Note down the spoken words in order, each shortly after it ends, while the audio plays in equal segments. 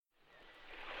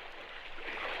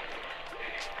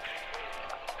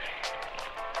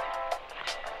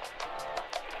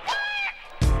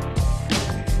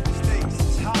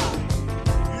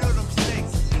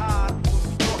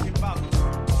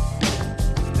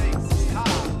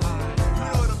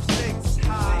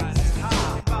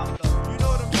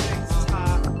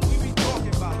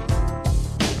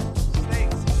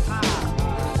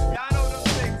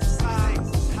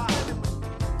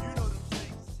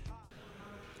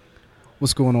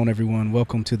What's going on, everyone?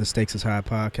 Welcome to the Stakes is High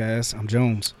podcast. I'm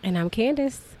Jones. And I'm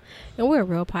Candace. And we're a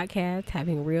real podcast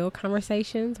having real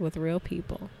conversations with real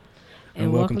people.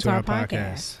 And welcome to our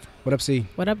podcast. What up, C?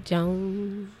 What up,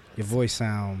 Jones? Your voice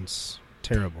sounds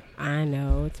terrible. I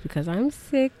know. It's because I'm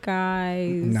sick,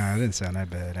 guys. Nah, it didn't sound that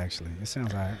bad, actually. It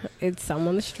sounds all right. I'm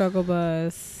on the struggle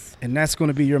bus. And that's going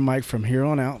to be your mic from here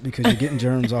on out because you're getting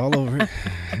germs all over it.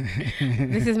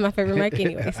 This is my favorite mic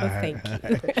anyway, so thank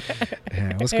you.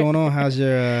 Yeah, what's going on? How's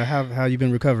your how you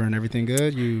been recovering? Everything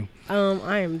good?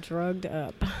 I am drugged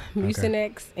up.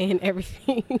 Mucinex and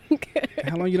everything.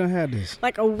 How long you done had this?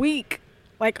 Like a week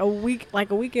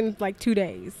in like 2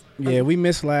 days. Yeah, we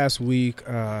missed last week.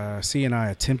 C and I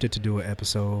attempted to do an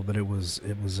episode, but it was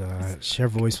her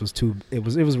voice was it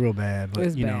was real bad.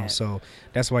 But you know, so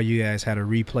that's why you guys had a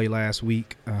replay last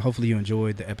week. Hopefully you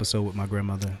enjoyed the episode with my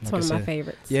grandmother. It's one of my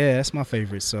favorites. Yeah, that's my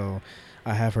favorite. So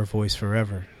I have her voice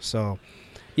forever. So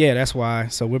yeah, that's why.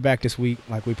 So we're back this week,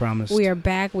 like we promised. We are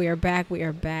back.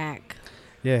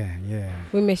 Yeah.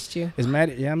 We missed you. Is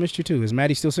Maddie? Yeah, I missed you too. Is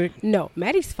Maddie still sick? No,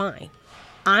 Maddie's fine.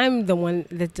 I'm the one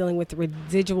that's dealing with the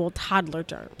residual toddler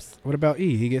germs. What about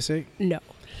E? He get sick? No,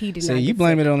 he did not. See, you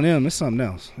blame it on them. It's something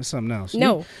else.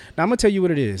 No. Now I'm gonna tell you what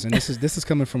it is, and this is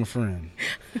coming from a friend.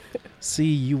 See,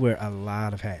 you wear a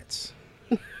lot of hats.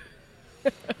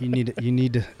 You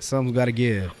need to. Something's got to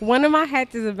give. One of my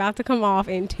hats is about to come off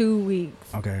in 2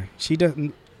 weeks. Okay, she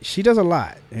does a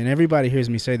lot, and everybody hears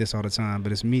me say this all the time,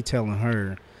 but it's me telling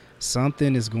her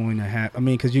something is going to happen. I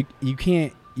mean, because you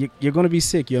can't. You're going to be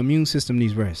sick. Your immune system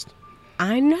needs rest.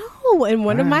 I know. And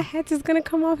one of my hats is going to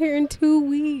come off here in 2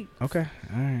 weeks. Okay.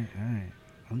 All right.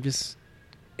 I'm just.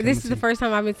 This is the first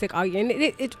time I've been sick all year. And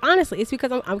it honestly, it's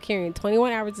because I'm carrying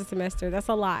 21 hours a semester. That's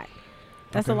a lot.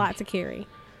 That's a lot to carry.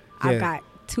 Yeah. I've got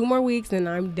 2 more weeks and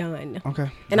I'm done.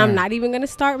 Okay. And I'm not even going to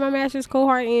start my master's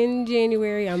cohort in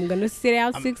January. I'm going to sit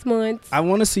out 6 months. I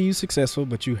want to see you successful,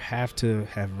 but you have to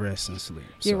have rest and sleep.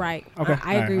 You're right. Okay.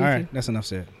 I agree with you. That's enough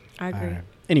said. I agree. Right.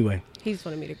 Anyway. He just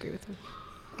wanted me to agree with him.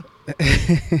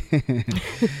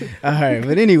 All right.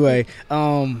 But anyway,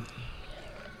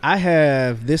 I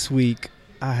have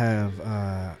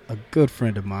a good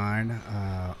friend of mine,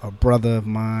 a brother of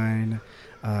mine.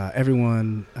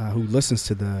 Everyone who listens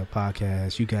to the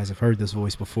podcast, you guys have heard this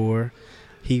voice before.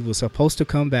 He was supposed to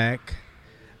come back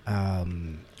a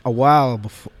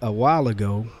while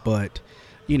ago, but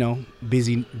you know,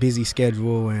 busy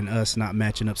schedule and us not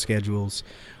matching up schedules.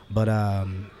 But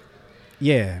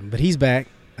but he's back.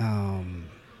 A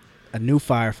new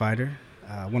firefighter,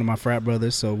 one of my frat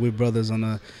brothers. So we're brothers on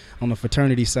the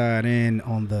fraternity side and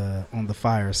on the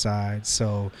fire side.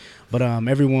 So, but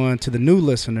everyone, to the new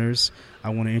listeners, I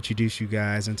want to introduce you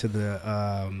guys, and to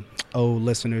the old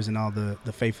listeners and all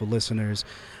the faithful listeners.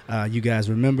 You guys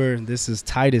remember, this is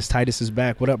Titus. Titus is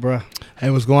back. What up, bro? Hey,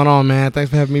 what's going on, man? Thanks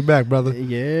for having me back, brother.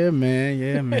 Yeah,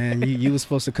 man. you were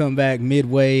supposed to come back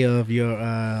midway of your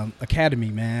academy,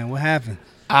 man. What happened?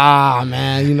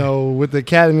 Man, you know, with the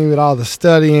academy, with all the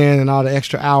studying and all the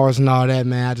extra hours and all that,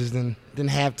 man, I just didn't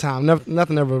have time.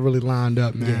 Nothing ever really lined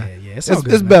up, man. Yeah.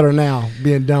 It's better now,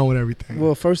 being done with everything.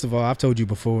 Well, first of all, I've told you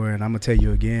before, and I'm going to tell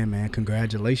you again, man,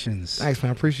 congratulations. Thanks,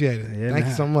 man. I appreciate it. Yeah, Thank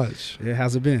you so much. Yeah,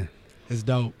 how's it been? It's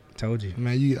dope. Told you.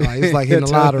 Man, it's like hitting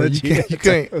the lottery. You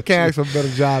can't ask for a better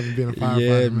job than being a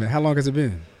firefighter. Yeah, man. How long has it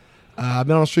been? I've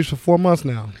been on the streets for 4 months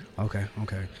now. Okay.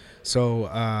 So,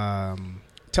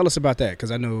 tell us about that,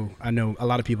 because I know a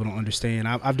lot of people don't understand.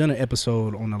 I've done an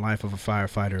episode on the life of a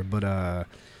firefighter, but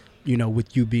you know,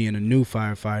 with you being a new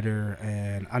firefighter,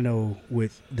 and I know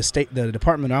with the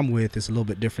department I'm with is a little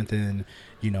bit different than,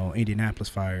 you know, Indianapolis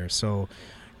Fire. So,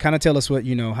 kind of tell us what,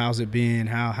 you know, how's it been?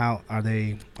 How are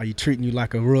you treating you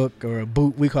like a rook or a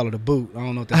boot? We call it a boot. I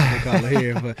don't know what that's what they call it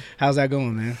here, but how's that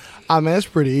going, man? Man, it's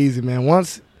pretty easy, man.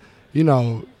 Once, you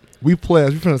know, we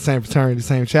from the same fraternity,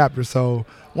 same chapter, so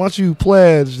once you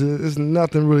pledge, there's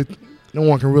nothing really, no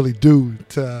one can really do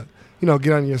to, you know,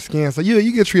 get under your skin. So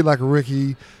you get treated like a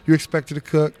rookie. You're expected to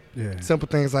cook. Yeah. Simple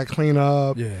things like clean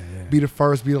up. Yeah. Be the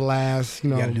first, be the last. You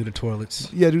know, you gotta do the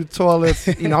toilets. Yeah, do the toilets.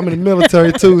 You know, I'm in the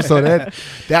military too, so that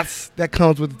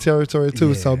comes with the territory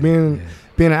too. So being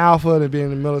an alpha and being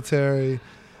in the military,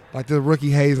 like the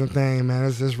rookie hazing thing, man,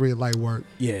 it's really light work.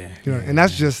 Yeah. You know, and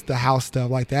that's just the house stuff,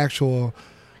 like the actual.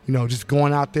 You know, just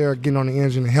going out there, getting on the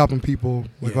engine and helping people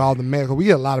with all the medical. We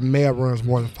get a lot of med runs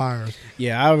more than fires.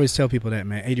 Yeah, I always tell people that,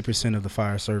 man. 80% of the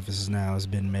fire services now has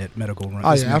been medical runs.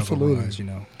 Oh, yeah, absolutely. Runs, you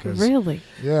know, really?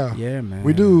 Yeah. Yeah, man.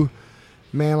 We do,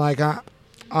 man, like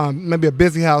maybe a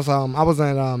busy house. I was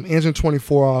at Engine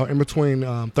 24 in between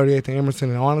 38th and Emerson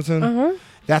and Arlington. Uh-huh.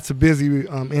 That's a busy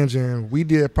engine. We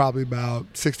did probably about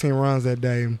 16 runs that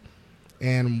day.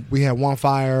 and we had one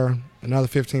fire, another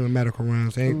 15 with medical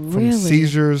runs. From Really?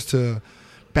 seizures to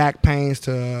back pains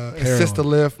to assist the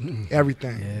lift,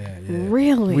 everything. Yeah.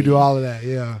 Really? We do all of that.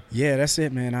 Yeah. Yeah, that's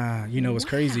it, man. You know, it's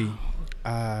crazy.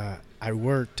 I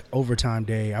worked overtime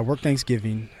day. I worked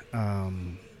Thanksgiving.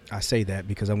 I say that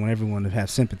because I want everyone to have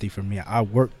sympathy for me. I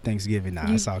worked Thanksgiving.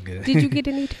 It's all good. Did you get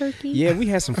any turkey? Yeah, we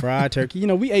had some fried turkey. You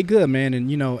know, we ate good, man.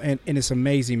 And, you know, and it's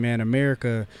amazing, man.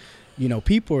 America, you know,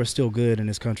 people are still good in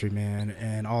this country, man.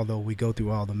 And although we go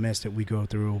through all the mess that we go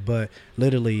through, but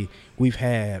literally we've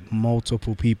had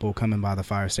multiple people coming by the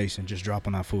fire station just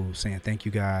dropping our food, saying thank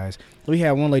you guys. We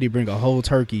had one lady bring a whole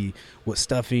turkey with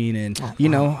stuffing, and you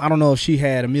know, I don't know if she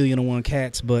had 1,000,001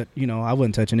 cats, but you know, I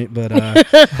wasn't touching it. But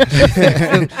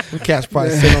the cat's probably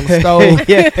sitting on the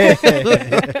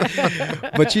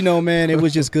stove. But you know, man, it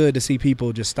was just good to see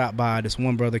people just stop by. This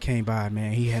one brother came by,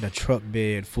 man. He had a truck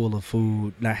bed full of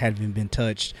food, not having been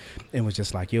touched, and was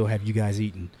just like, "Yo, have you guys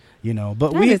eaten?" You know,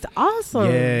 but that is awesome.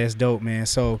 Yeah, it's dope, man.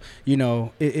 So, you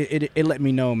know, it let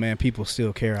me know, man, people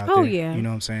still care out there. Oh, yeah. You know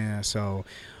what I'm saying? So,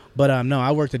 but no,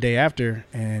 I worked the day after,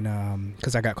 and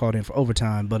because I got called in for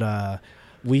overtime. But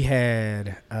we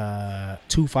had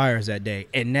 2 fires that day,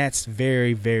 and that's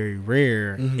very, very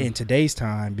rare in today's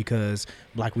time because,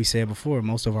 like we said before,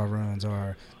 most of our runs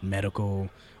are medical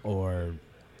or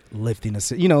lifting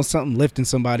lifting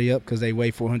somebody up because they weigh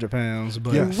 400 pounds.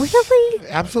 But yes. Really?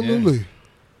 Absolutely. Yeah.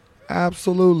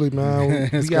 Absolutely,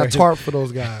 man. We got tarp for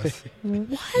those guys.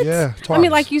 What? Yeah, tarps. I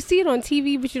mean, like you see it on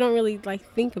TV, but you don't really like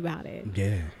think about it.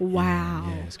 Yeah. Wow.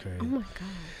 Yeah, it's crazy. Oh my god.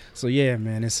 So yeah,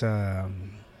 man, it's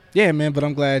yeah, man. But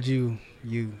I'm glad you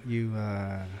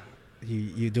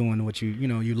doing what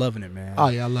you loving it, man. Oh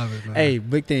yeah, I love it, man. Hey,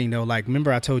 big thing though. Like,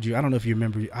 remember I told you? I don't know if you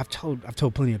remember. I've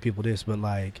told plenty of people this, but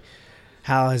like,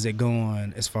 how has it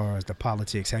gone as far as the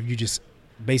politics? Have you just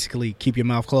basically keep your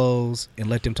mouth closed and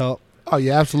let them talk? Oh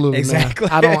yeah, absolutely, exactly.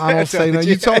 Man. I don't say nothing.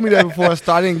 You told me that before I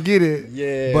started. I didn't get it.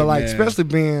 Yeah, but like, man. especially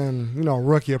being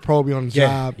rookie or probie on the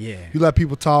job. Yeah. You let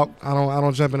people talk. I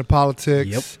don't jump into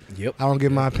politics. Yep. I don't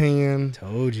give my opinion.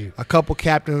 Told you. A couple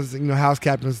captains, house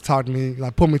captains, talked to me,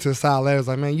 like put me to the side. Letters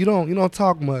like, man, you don't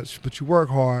talk much, but you work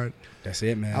hard. That's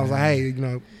it, man. I was like, hey,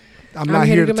 I'm not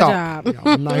here to talk.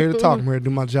 I'm not here to talk. I'm here to do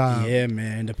my job. Yeah,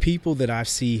 man. The people that I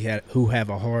see who have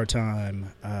a hard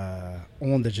time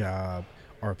on the job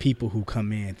are people who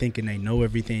come in thinking they know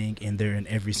everything and they're in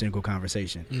every single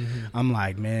conversation. I'm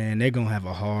like, man, they're going to have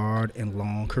a hard and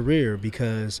long career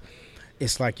because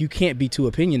it's like you can't be too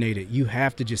opinionated. You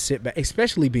have to just sit back,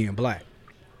 especially being black.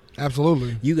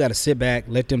 Absolutely. You got to sit back,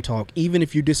 let them talk. Even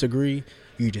if you disagree,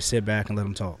 you just sit back and let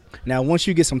them talk. Now, once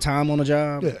you get some time on the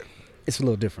job, it's a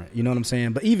little different. You know what I'm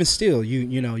saying? But even still,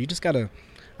 you just got to,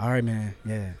 all right, man.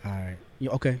 Yeah, all right.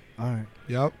 Okay, all right.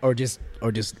 Yep. Or just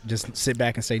sit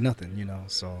back and say nothing,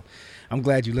 So I'm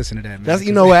glad you listen to that, man. That's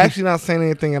actually not saying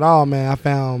anything at all, man.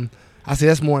 I say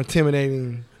that's more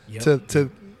intimidating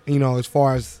to as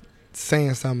far as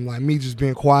saying something. Like me just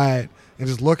being quiet and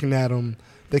just looking at them,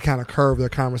 they kind of curve their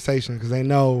conversation because they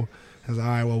know. All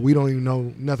right, well, we don't even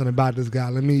know nothing about this guy.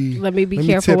 Let me be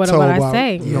careful what I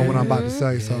say. What I'm about to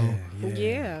say. So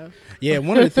yeah.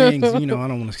 One of the things, I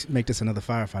don't want to make this another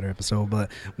firefighter episode,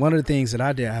 but one of the things that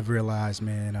I've realized,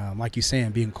 man, like you're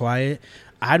saying, being quiet,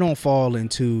 I don't fall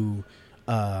into,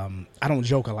 I don't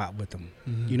joke a lot with them.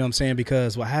 You know what I'm saying?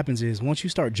 Because what happens is once you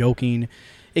start joking,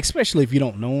 especially if you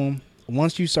don't know them,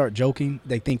 once you start joking,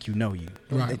 they think you know you.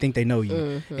 Right. They think they know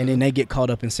you. And then they get caught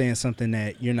up in saying something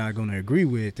that you're not going to agree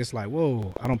with. It's like,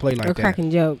 whoa, I don't play like that. Or cracking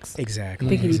jokes. Exactly.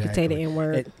 Thinking you could say the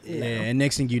N-word. And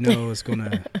next thing you know, it's going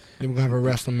to... Then we're going to have a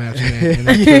wrestling match. Man.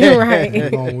 Right. We're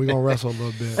going to wrestle a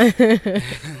little bit.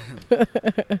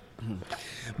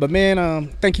 But man,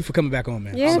 thank you for coming back on,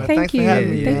 man. Yeah, thank you. For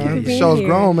having me, thank man. you for being The show's here.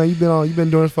 grown, man. You've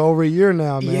been doing this for over a year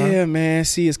now, man. Yeah, man.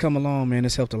 See, it's come along, man.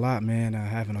 It's helped a lot, man.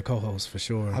 Having a co-host for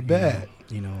sure. I bet.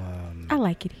 I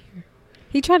like it here.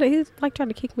 He tried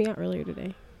to kick me out earlier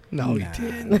today. No, he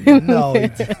didn't. No, he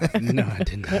didn't. No, I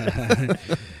did not.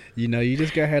 You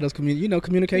just gotta have those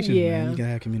communication. Yeah, man. You gotta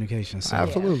have communication. So.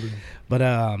 Absolutely. But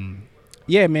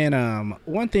yeah, man.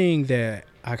 One thing that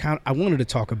I wanted to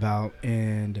talk about,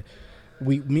 and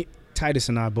Titus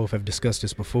and I both have discussed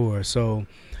this before. So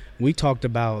we talked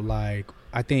about, like,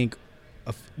 I think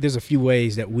there's a few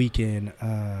ways that we can,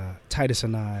 Titus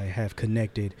and I have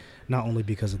connected, not only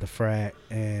because of the frat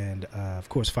and, of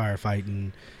course,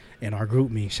 firefighting and our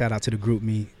group me. Shout out to the group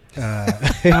me.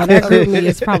 That group me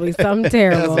is probably something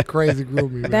terrible. That's a crazy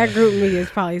group me, man. That group me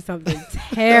is probably something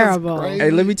terrible.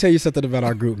 Hey, let me tell you something about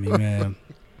our group me, man.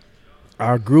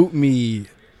 Our group me,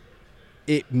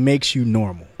 it makes you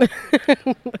normal.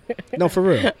 No, for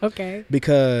real. Okay.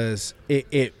 Because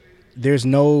there's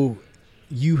no,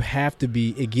 you have to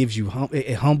be, it gives you,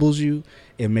 it humbles you,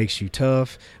 it makes you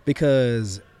tough,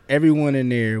 because everyone in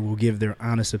there will give their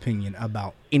honest opinion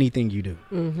about anything you do.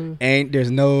 Mm-hmm. And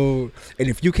there's no, and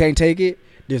if you can't take it,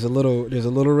 there's a little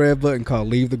red button called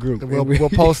leave the group. We'll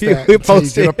post that. We'll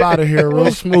post get it. up out of here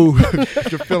real smooth.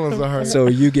 Your feelings are hurt. So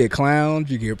you get clowned,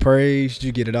 you get praised,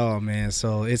 you get it all, man.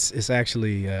 So it's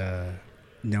actually,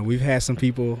 we've had some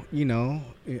people,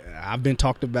 I've been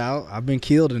talked about, I've been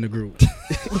killed in the group.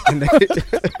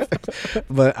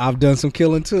 But I've done some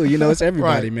killing too. It's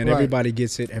everybody, Right, man. right. Everybody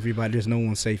gets it. Everybody, there's no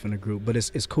one safe in the group. But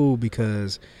it's cool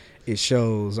because it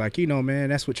shows, like, man,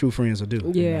 that's what true friends will do. You know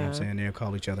what Yeah. I'm saying? They'll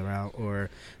call each other out or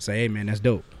say, hey, man, that's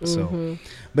dope. Mm-hmm. So,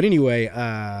 but anyway,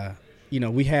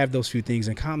 we have those few things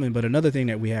in common. But another thing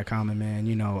that we have common,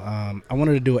 man, I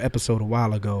wanted to do an episode a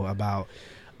while ago about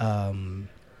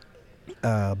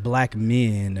black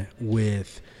men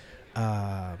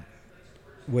without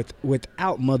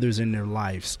mothers in their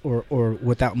lives or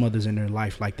without mothers in their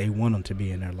life like they want them to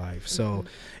be in their life. So,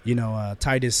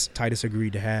 Titus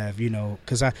agreed to have,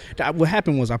 because what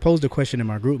happened was I posed a question in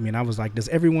my group, man. I was like, does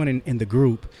everyone in the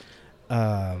group,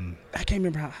 I can't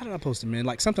remember how did I post it, man?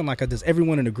 Like something like, does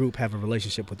everyone in the group have a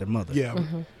relationship with their mother? Yeah.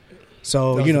 Mm-hmm.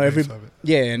 So, That was the base of it.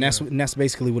 and that's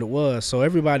basically what it was. So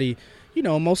everybody,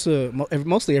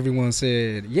 mostly everyone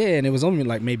said, yeah, and it was only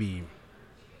like maybe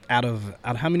out of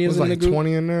how many It is was in the like group?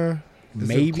 20 in there. Is it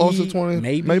Maybe close to 20.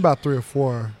 Maybe about 3 or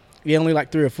 4. Yeah, only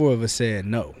like 3 or 4 of us said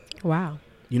no. Wow.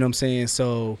 You know what I'm saying?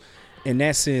 So in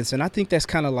that sense, and I think that's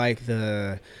kind of like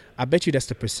I bet you that's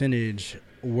the percentage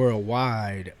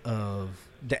worldwide of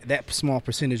that small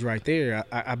percentage right there.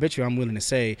 I bet you I'm willing to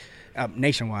say,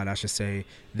 nationwide, I should say,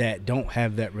 that don't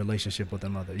have that relationship with a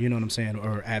mother. You know what I'm saying?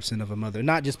 Or absent of a mother.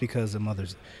 Not just because the mother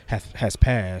has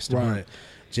passed, Right. but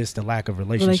just the lack of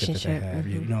relationship that they have.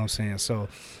 You know what I'm saying? So,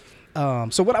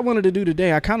 so what I wanted to do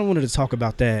today, I kind of wanted to talk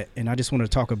about that, and I just wanted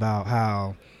to talk about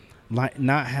how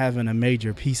not having a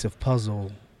major piece of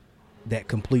puzzle that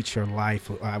completes your life,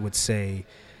 I would say,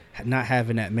 not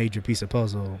having that major piece of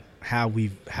puzzle, how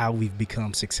we've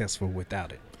become successful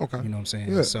without it. Okay. You know what I'm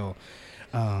saying? Yeah. So,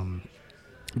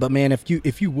 but man,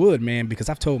 if you would, man, because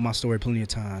I've told my story plenty of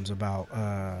times about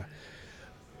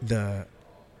the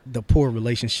poor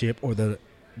relationship or the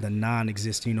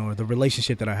non-existing or the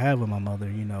relationship that I have with my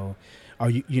mother, I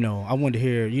wanted to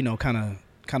hear, kind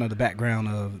of the background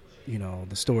of,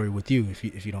 the story with you,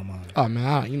 if you don't mind. Oh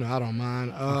man, I don't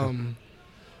mind.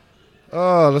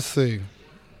 Let's see.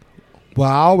 Well,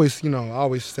 I always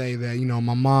say that,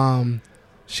 my mom,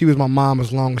 she was my mom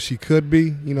as long as she could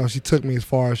be. She took me as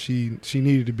far as she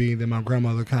needed to be. Then my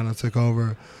grandmother kind of took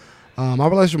over. My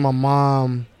relationship with my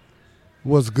mom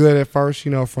was good at first,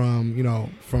 from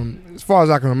as far as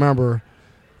I can remember.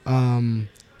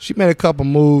 She made a couple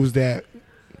moves that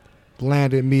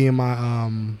landed me and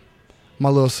my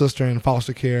little sister in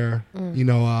foster care.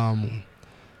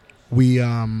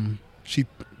 She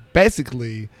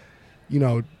basically,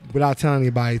 without telling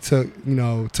anybody,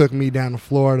 took me down to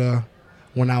Florida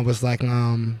when I was like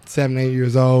 7, 8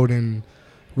 years old and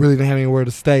really didn't have anywhere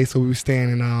to stay. So we were staying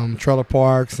in trailer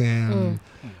parks and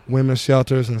women's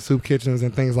shelters and soup kitchens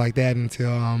and things like that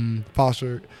until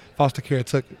foster care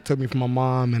took me from my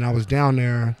mom, and I was down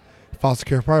there foster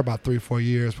care probably about 3 or 4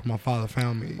 years before my father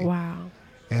found me. Wow.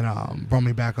 And brought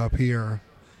me back up here.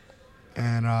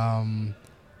 And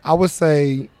I would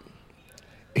say,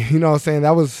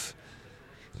 that was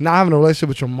not having a relationship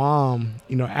with your mom,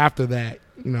 after that,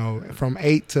 from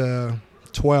 8 to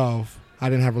 12, I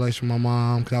didn't have a relationship with my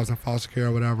mom because I was in foster care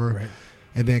or whatever. Right.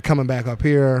 And then coming back up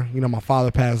here, my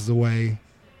father passes away.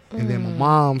 And then my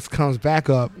mom's comes back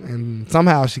up, and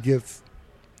somehow she gets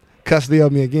custody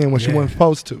of me again when she wasn't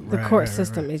supposed to. The court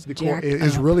system is jacked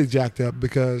It's up. really jacked up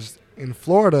because in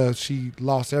Florida, she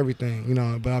lost everything,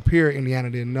 but up here, Indiana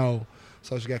didn't know.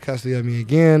 So she got custody of me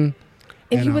again.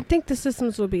 And you would think the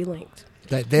systems would be linked.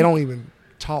 They don't even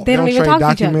talk. They don't even trade talk to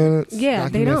each other. documents. Yeah,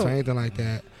 they documents don't. or anything like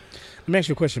that. Let me ask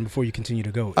you a question before you continue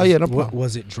to go. Oh, yeah, no problem. What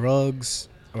was it, drugs,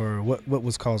 or what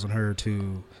was causing her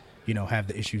to, have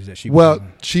the issues that she was Well,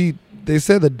 having? they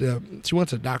said that she went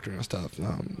to the doctor and stuff.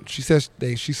 She says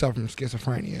she suffered from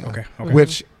schizophrenia. Okay.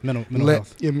 Which mental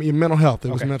health. Your mental health.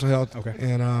 It was Okay. mental health. Okay.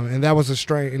 And that was a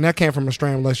strain, and that came from a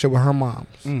strained relationship with her mom.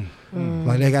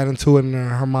 Like they got into it, and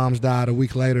her mom's died a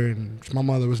week later, and my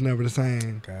mother was never the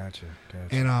same. Gotcha.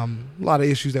 And a lot of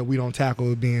issues that we don't tackle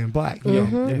with being black, you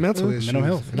know, and mental issues. Mental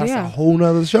health. And that's a whole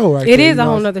nother show, right? It there, is a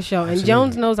whole nother show, and Absolutely.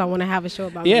 Jones knows I want to have a show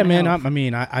about. Yeah, mental man. health. I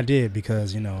mean, I did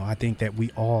because I think that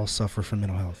we all suffer from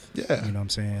mental health. Yeah. You know what I'm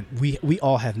saying? We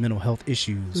all have mental health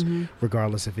issues,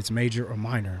 regardless if it's major or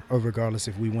minor, or regardless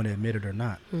if we want to admit it or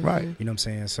not. Right. You know what I'm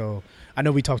saying? So I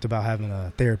know we talked about having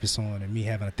a therapist on and me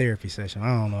having a therapy session. I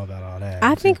don't know about all that.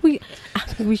 I think we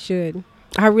should.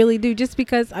 I really do, just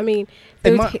because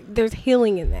there's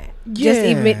healing in that. Just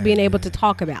even being able to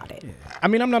talk about it. Yeah. I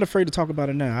mean, I'm not afraid to talk about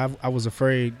it now. I was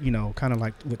afraid, kind of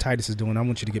like what Titus is doing. I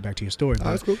want you to get back to your story. But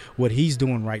that's cool. What he's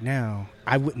doing right now,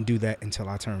 I wouldn't do that until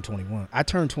I turned 21. I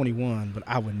turned 21, but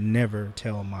I would never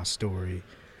tell my story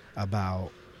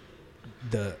about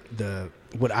the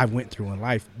what I went through in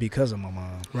life because of my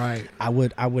mom. Right. I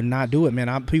would not do it,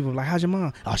 man. People are like, how's your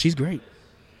mom? Oh, she's great.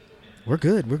 We're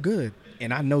good.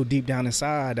 And I know deep down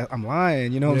inside that I'm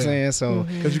lying, you know what I'm saying? So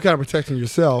because you kind of protecting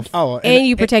yourself. Oh, and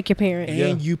you protect your parents.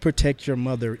 And you protect your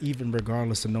mother, even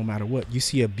regardless of no matter what. You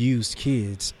see abused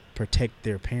kids protect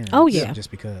their parents. Oh, yeah. Just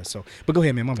because. So, but go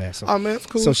ahead, man. My bad. So, Oh man, it's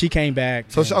cool. so she came back.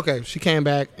 So she came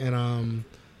back, and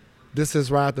this is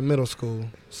right after middle school.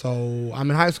 So I'm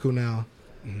in high school now.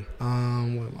 What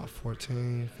am I,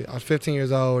 14? I was 15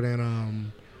 years old,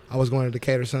 and I was going to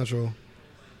Decatur Central.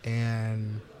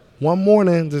 And one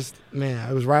morning,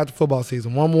 it was right after football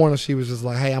season. One morning, she was just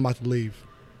like, "Hey, I'm about to leave.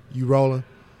 You rolling?"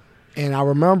 And I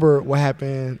remember what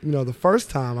happened. The first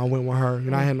time I went with her,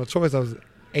 I had no choice. I was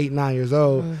 8, 9 years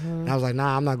old, and I was like,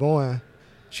 "Nah, I'm not going."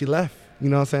 She left. You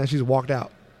know what I'm saying? She just walked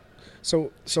out.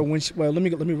 So when she, let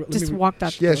me Just walked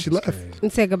out. Yeah, she left.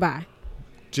 And said goodbye.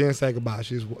 Jen said goodbye.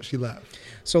 She left.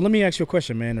 So let me ask you a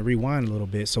question, man, to rewind a little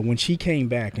bit. So when she came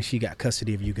back and she got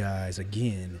custody of you guys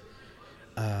again,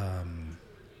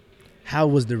 how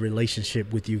was the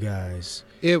relationship with you guys?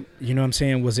 You know what I'm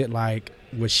saying? Was it like,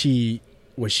 was she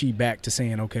back to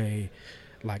saying, okay,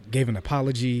 like gave an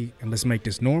apology and let's make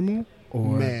this normal?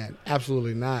 Or Man,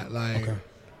 absolutely not. Like, okay.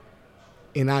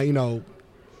 And I,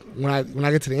 when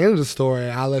I get to the end of the story,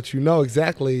 I'll let you know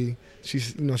exactly.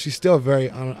 She's still very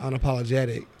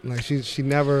unapologetic. Like she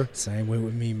never. Same way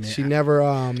with me, man. She never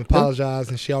apologized,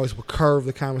 and she always would curve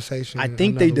the conversation. I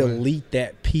think they delete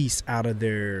that piece out of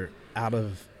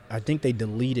I think they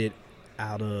delete it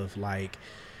out of like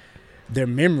their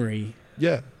memory.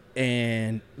 Yeah.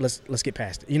 And let's get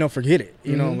past it. Forget it.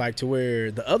 Like to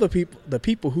where the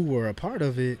people who were a part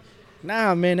of it,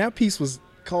 man, that piece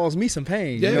caused me some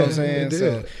pain. Yeah, you know what I'm saying? it did.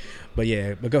 So, but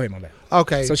go ahead, my bad.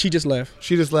 Okay. So she just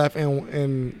left.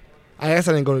 And I guess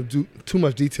I didn't go to too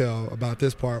much detail about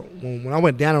this part. When I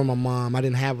went down with my mom, I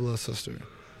didn't have a little sister.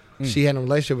 She had a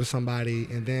relationship with somebody,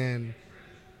 and then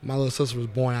my little sister was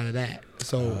born out of that.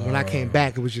 So when I came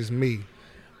back, it was just me.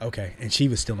 Okay, and she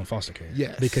was still in foster care.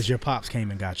 Yes. Because your pops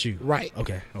came and got you. Right.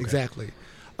 Okay. Exactly.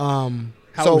 How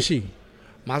old was she?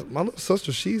 My little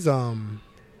sister, she's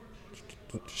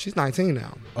 19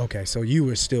 now. Okay, so you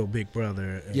were still big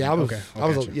brother. Yeah, I was. Okay, I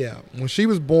was. Yeah, when she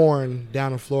was born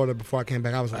down in Florida, before I came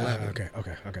back, I was 11. Okay,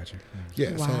 I got you.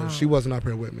 Yeah, Wow. so she wasn't up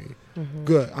here with me.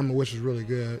 Good. Which is really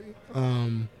good.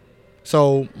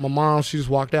 So my mom, she just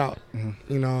walked out.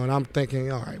 And I'm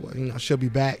thinking, all right, well, she'll be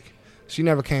back. She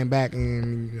never came back,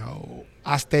 and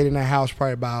I stayed in that house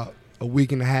probably about a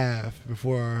week and a half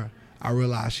before I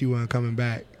realized she wasn't coming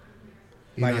back.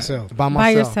 By yourself? By myself. By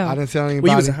yourself. I didn't tell anybody.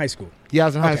 Well, you was in high school. Yeah, I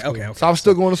was in high school. Okay. So I was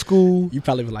still going to school. You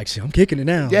probably were like, shit, I'm kicking it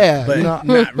now. Yeah, but you know,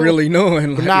 not really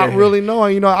knowing. But not really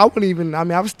knowing. I wouldn't even, I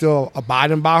was still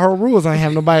abiding by her rules. I ain't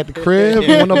have nobody at the crib.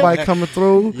 Wasn't nobody coming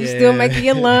through. You still making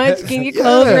your lunch, getting your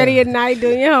clothes ready at night,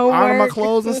 doing your homework. Ironing my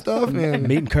clothes and stuff. And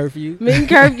Meeting curfew. Meeting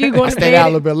curfew, going I to stayed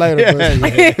out a bed. little bit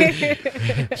later.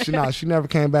 But she never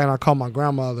came back, and I called my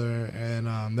grandmother,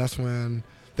 and that's when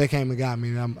they came and got me,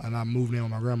 and I moved in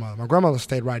with my grandmother. My grandmother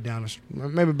stayed right down the street,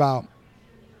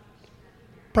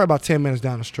 probably about 10 minutes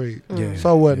down the street. Yeah.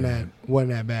 So it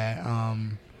wasn't that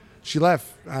bad. She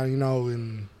left,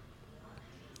 and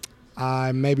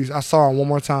I saw her one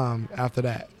more time after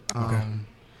that.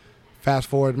 Fast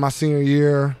forward my senior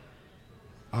year,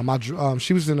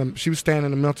 she was staying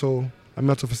in a mental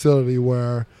facility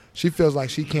where she feels like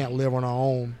she can't live on her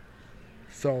own.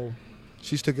 So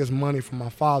she took his money from my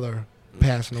father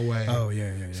passing away. Oh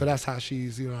yeah. So that's how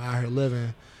she's out here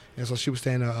living. And so she was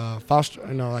staying in a foster,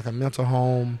 like a mental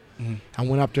home. I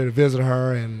went up there to visit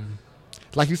her, and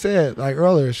like you said, like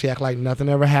earlier, she acted like nothing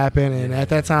ever happened. And at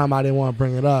that time, I didn't want to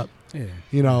bring it up. Yeah.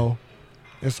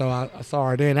 And so I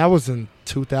saw her then. That was in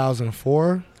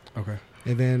 2004. Okay.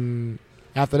 And then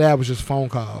after that, it was just phone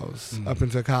calls up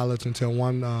until college, until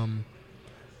one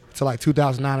to like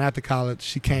 2009 after college.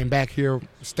 She came back here,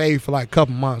 stayed for like a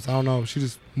couple months. I don't know. She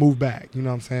just moved back. You know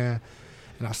what I'm saying?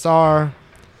 And I saw her,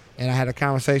 and I had a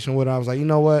conversation with her. I was like, you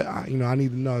know what? I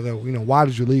need to know that. Why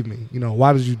did you leave me?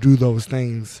 Why did you do those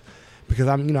things? Because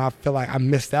I feel like I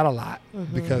missed out a lot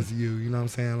because of you. You know what I'm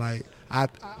saying? Like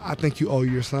I think you owe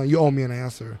your son. You owe me an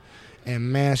answer.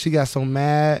 And man, she got so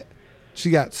mad.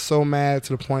 She got so mad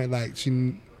to the point like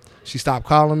she stopped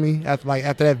calling me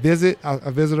after that visit. I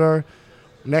visited her.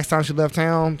 Next time she left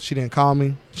town, she didn't call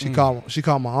me. She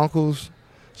called my uncles.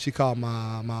 She called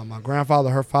my grandfather,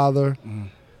 her father.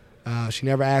 She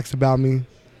never asked about me.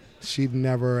 She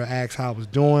never asked how I was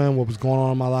doing, what was going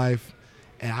on in my life.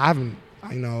 And I haven't,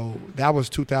 that was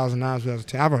 2009,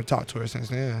 2010. I haven't talked to her since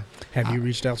then. Have you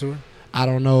reached out to her? I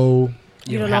don't know.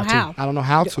 You don't know how. I don't know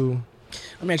how to.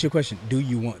 Let me ask you a question. Do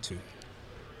you want to?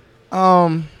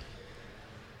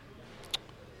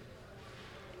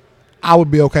 I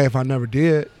would be okay if I never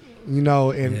did,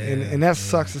 and that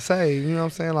sucks to say, you know what I'm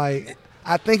saying? Like,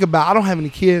 I don't have any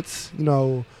kids,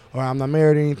 or I'm not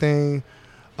married or anything,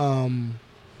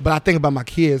 but I think about my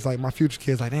kids, like my future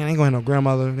kids, like, they ain't gonna have no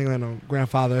grandmother, they ain't gonna have no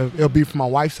grandfather. It'll be from my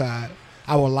wife's side.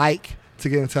 I would like to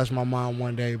get in touch with my mom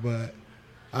one day, but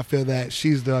I feel that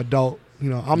she's the adult.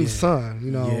 I'm the son,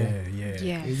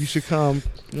 Yeah. And you should come,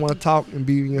 want to talk and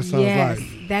be in your son's life.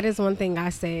 Yes, that is one thing I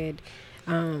said.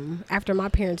 After my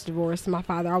parents divorced, my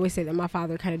father, I always said that my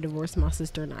father kind of divorced my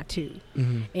sister and I too.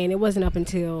 And it wasn't up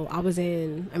until I was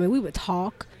we would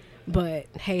talk, but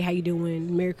hey, how you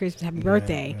doing? Merry Christmas, happy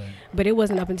birthday. Right. But it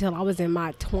wasn't up until I was in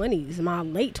my 20s, my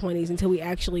late 20s, until we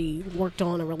actually worked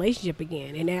on a relationship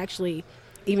again. And actually,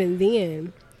 even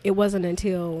then, it wasn't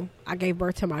until I gave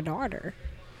birth to my daughter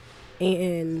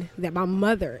and that my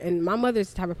mother's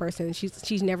the type of person,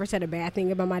 she's never said a bad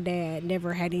thing about my dad,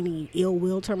 never had any ill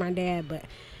will toward my dad, but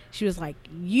she was like,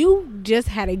 you just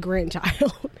had a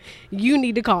grandchild. You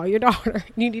need to call your daughter.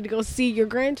 You need to go see your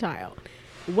grandchild.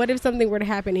 What if something were to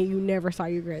happen and you never saw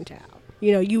your grandchild?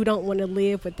 You don't want to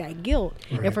live with that guilt.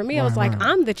 Right. And for me, I was like,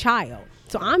 I'm the child,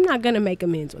 so I'm not going to make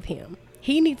amends with him.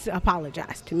 He needs to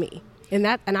apologize to me. And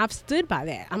I've stood by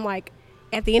that. I'm like,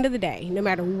 at the end of the day, no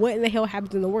matter what in the hell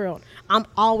happens in the world, I'm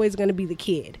always going to be the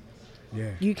kid.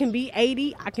 Yeah. You can be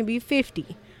 80, I can be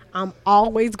 50. I'm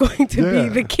always going to be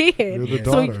the kid. You're the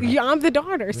daughter. So I'm the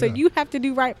daughter. Yeah. So you have to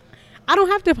do right. I don't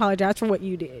have to apologize for what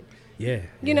you did. Yeah.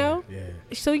 You know? Yeah.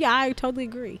 So I totally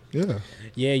agree. Yeah.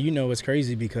 Yeah, it's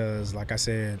crazy because like I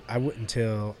said, I wouldn't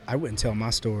tell my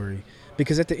story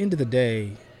because at the end of the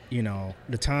day,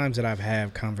 the times that I've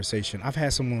had conversation, I've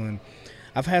had someone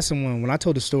when I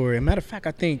told the story, a matter of fact,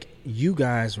 I think you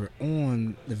guys were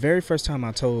on the very first time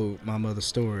I told my mother's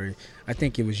story. I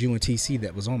think it was you and TC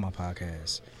that was on my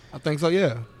podcast. I think so,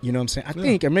 yeah. You know what I'm saying? I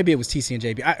think, or maybe it was TC and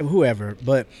JB, whoever.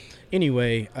 But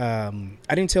anyway, I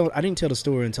didn't tell the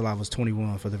story until I was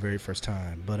 21 for the very first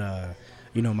time. But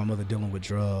my mother dealing with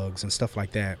drugs and stuff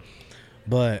like that.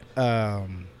 But I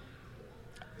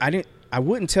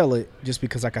wouldn't tell it just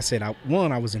because, like I said, I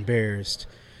was embarrassed.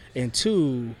 And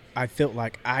two, I felt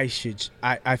like I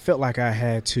felt like I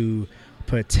had to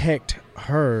protect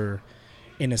her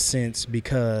in a sense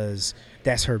because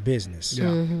that's her business. Yeah.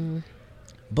 Mm-hmm.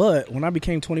 But when I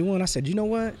became 21, I said, you know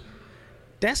what?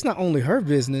 That's not only her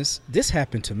business. This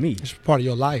happened to me. It's part of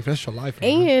your life. That's your life.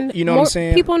 And you know what I'm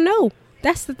saying? People know.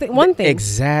 That's the thing. One thing.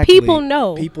 Exactly. People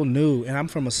know. People knew. And I'm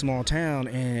from a small town.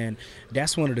 And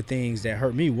that's one of the things that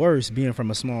hurt me worse, being from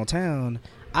a small town.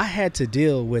 I had to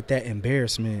deal with that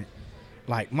embarrassment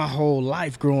like my whole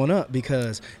life growing up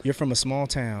because you're from a small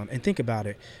town. And think about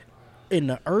it. In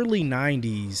the early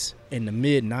 90s, in the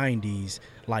mid 90s,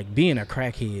 like being a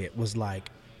crackhead was like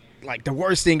the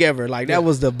worst thing ever. Like that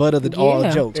was the butt of all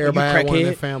jokes. Everybody had one in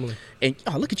their family. And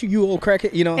look at you old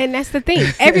crackhead, And that's the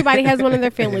thing. Everybody has one in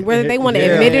their family, whether they want to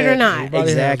admit it or not.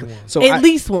 Exactly. So at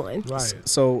least one. Right.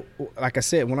 So like I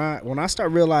said, when I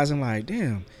start realizing like,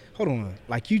 damn, hold on.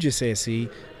 Like you just said,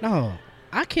 no,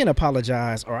 I can't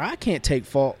apologize or I can't take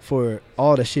fault for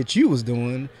all the shit you was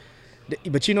doing.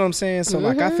 But you know what I'm saying? So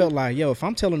like I felt like, if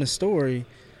I'm telling a story,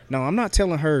 no, I'm not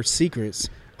telling her secrets.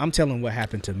 I'm telling what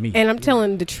happened to me. And I'm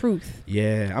telling the truth.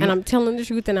 Yeah. I'm telling the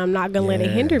truth and I'm not going to let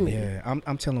it hinder me. Yeah.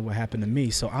 I'm telling what happened to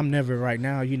me. So I'm never right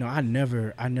now, I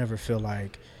never feel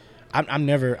like I'm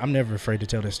never afraid to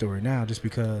tell that story now just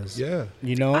because,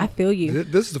 I feel you.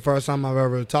 This is the first time I've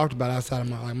ever talked about it outside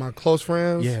of my close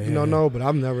friends. No, but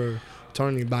I've never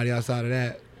told anybody outside of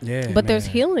that. Yeah. But there's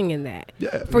healing in that.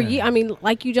 Yeah. For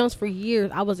like you, Jones, for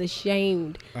years, I was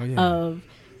ashamed of,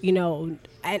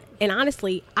 and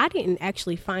honestly, I didn't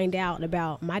actually find out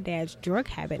about my dad's drug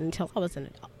habit until I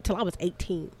was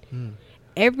 18.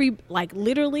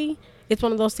 literally, it's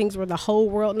one of those things where the whole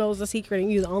world knows the secret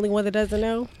and you're the only one that doesn't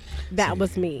know. That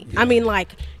was me. Yeah. I mean,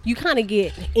 like, you kind of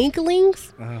get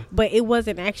inklings, but it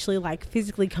wasn't actually like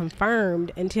physically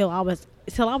confirmed until I was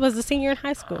a senior in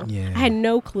high school. Yeah. I had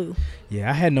no clue. Yeah,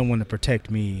 I had no one to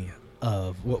protect me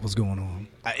of what was going on.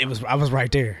 I was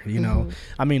right there, you know.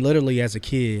 I mean, literally as a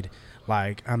kid,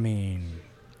 like, I mean,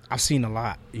 I've seen a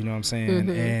lot, you know what I'm saying?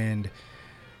 And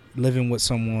living with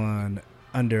someone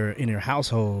in your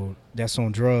household that's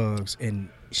on drugs and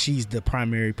she's the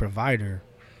primary provider,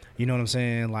 you know what I'm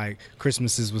saying? Like,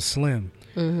 Christmases was slim,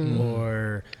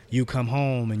 or you come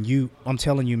home and I'm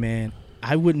telling you, man,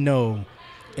 I would know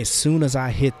as soon as I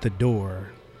hit the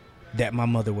door that my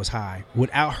mother was high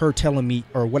without her telling me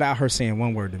or without her saying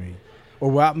one word to me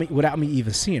or without me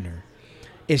even seeing her.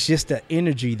 It's just the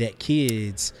energy that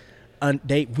kids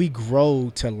we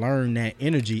grow to learn that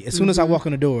energy. As soon as I walk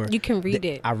in the door, you can read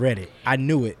it. I read it. I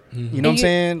knew it. You know what I'm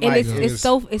saying? And like, it's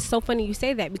so funny you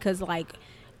say that, because like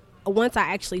once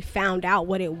I actually found out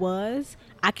what it was,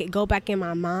 I could go back in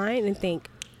my mind and think,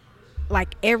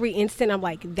 like, every instant I'm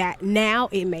like, that now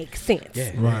it makes sense.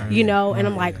 Yeah. Right. You know, and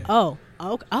I'm like, oh,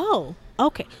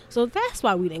 okay. So that's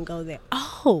why we didn't go there.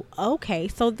 Oh, okay.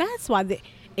 So that's why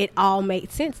it all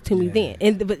made sense to me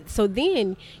then. But so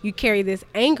then you carry this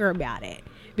anger about it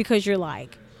because you're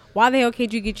like, why the hell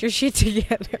can't you get your shit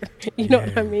together? You know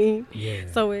what I mean? Yeah.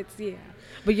 So it's,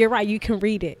 but you're right. You can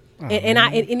read it. Oh,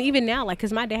 and even now, like,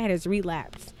 because my dad has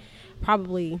relapsed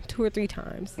probably 2 or 3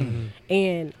 times.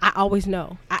 And I always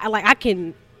know. I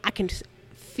can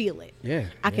feel it. Yeah.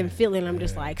 I can feel it, and I'm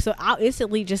just like, so I'll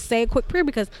instantly just say a quick prayer,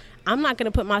 because I'm not going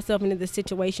to put myself into the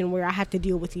situation where I have to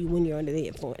deal with you when you're under the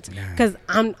influence, because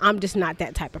I'm just not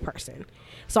that type of person.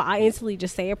 So I instantly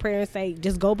just say a prayer and say,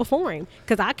 just go before him,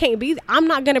 because I'm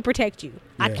not going to protect you.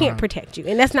 I can't protect you,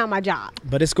 and that's not my job.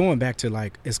 But it's going back to,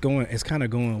 like, it's kind of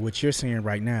going, what you're saying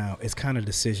right now, it's kind of a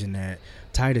decision that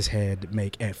Titus had to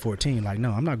make at 14. Like,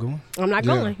 no, I'm not going. I'm not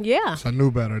going. Yeah. So I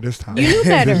knew better this time. You knew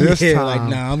better. This time, like,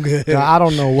 nah, I'm good. I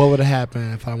don't know what would have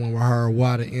happened if I went with her,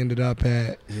 what it ended up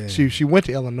at. Yeah. She went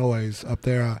to Illinois up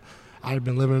there. I'd have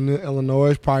been living in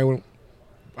Illinois, probably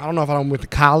I don't know if I went to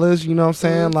college, you know what I'm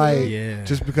saying? Like,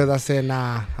 just because I said,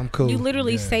 nah, I'm cool. You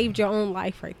literally saved your own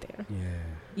life right there. Yeah.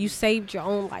 You saved your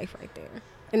own life right there.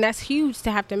 And that's huge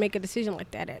to have to make a decision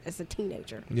like that as a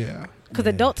teenager. Yeah. Because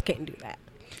adults can't do that.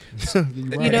 Right.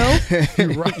 You know?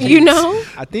 You're right. You know?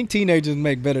 I think teenagers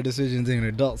make better decisions than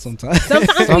adults sometimes.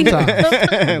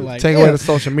 Sometimes. Like, take away the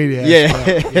social media.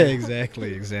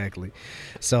 Exactly.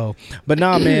 So, but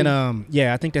nah, man,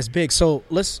 I think that's big. So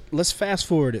let's fast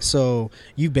forward it. So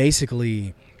you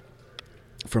basically,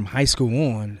 from high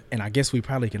school on, and I guess we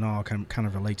probably can all kind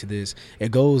of relate to this,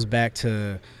 it goes back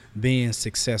to being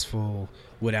successful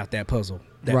without that puzzle,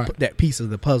 that piece of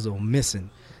the puzzle missing.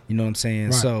 You know what I'm saying?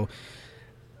 Right. So,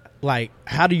 like,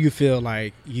 how do you feel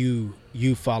like you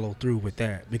follow through with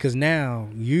that? Because now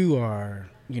you are,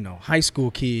 high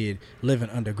school kid living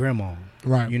under grandma.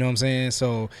 Right. You know what I'm saying?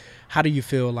 So how do you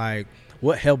feel like,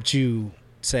 what helped you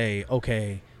say,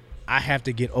 okay, I have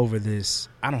to get over this.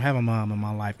 I don't have a mom in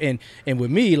my life. And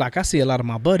with me, like, I see a lot of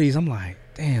my buddies, I'm like,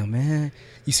 damn, man.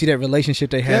 You see that relationship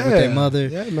they have with their mother.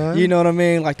 Yeah, man. You know what I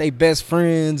mean? Like, they best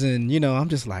friends. And, I'm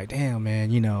just like, damn,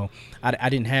 man, I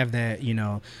didn't have that,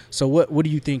 So what do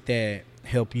you think that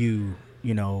helped you,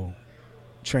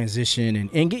 transition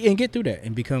and get through that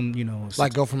and become,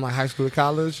 like, go from like high school to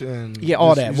college and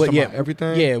all that.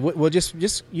 Everything. Yeah. Well, just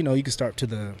you can start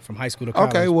from high school to college.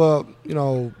 Okay. Well,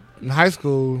 in high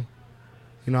school,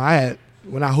 I had,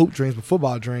 when I hoop dreams, but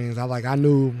football dreams, I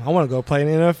knew I want to go play in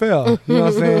the NFL. You know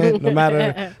what I'm saying? No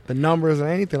matter the numbers or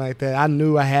anything like that, I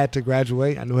knew I had to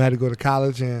graduate. I knew I had to go to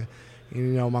college, and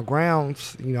my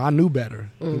grounds. I knew better.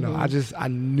 Mm-hmm. I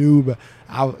knew, but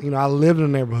I lived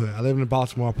in the neighborhood. I lived in the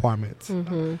Baltimore apartments,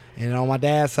 and on my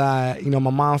dad's side, my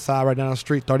mom's side, right down the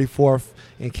street, 34th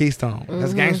and Keystone.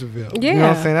 That's Gangsterville. Yeah. You know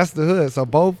what I'm saying? That's the hood. So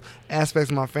both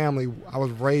aspects of my family, I was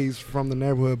raised from the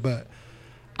neighborhood, but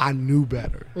I knew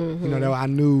better. I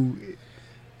knew.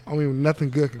 Nothing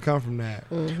good could come from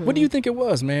that. What do you think it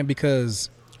was, man? Because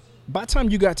by the time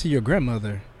you got to your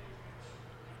grandmother,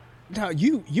 now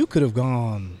you could have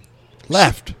gone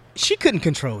left. She couldn't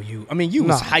control you. I mean, you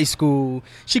was high school.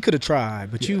 She could have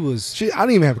tried, but you was. I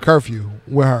didn't even have a curfew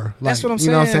with her. That's what I'm saying.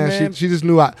 You know what I'm saying? Man. She just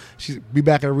knew she'd be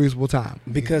back at a reasonable time.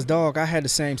 Because dog, I had the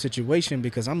same situation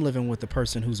because I'm living with the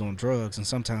person who's on drugs, and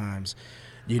sometimes,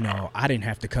 I didn't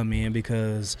have to come in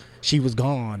because she was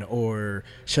gone or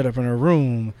shut up in her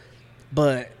room.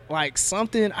 But like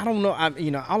something, I don't know.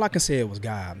 All I can say it was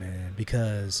God, man,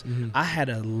 because I had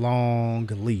a long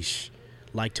leash,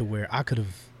 like to where I could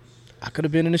have I could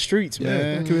have been in the streets, Yeah,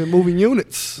 man. could be moving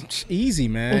units. It's easy,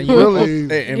 man. Really?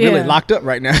 And really Yeah. locked up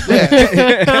right now.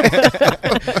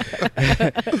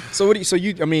 So what do you? So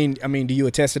you? I mean, do you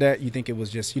attest to that? You think it was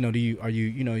just, you know?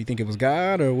 You think it was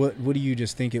God, or what? What do you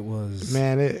just think it was?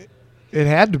 Man, it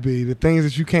had to be the things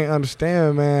that you can't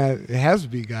understand, man. It has to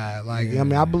be God. Like, I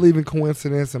mean, I believe in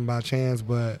coincidence and by chance,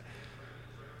 but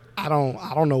I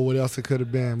don't know what else it could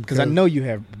have been. Because I know you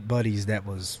have buddies that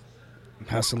was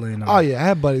hustling. Oh yeah, I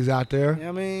have buddies out there. You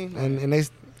know what I mean? And they,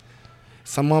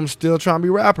 some of them still trying to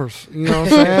be rappers. You know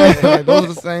what I'm saying? Like, those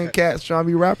are the same cats trying to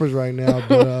be rappers right now.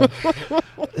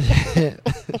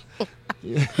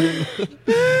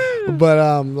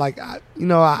 But like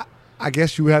I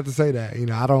guess you would have to say that. You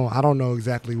know, I don't know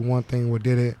exactly one thing what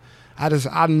did it.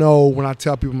 I know when I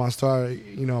tell people my story.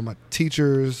 You know, my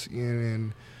teachers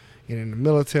and in the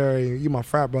military, my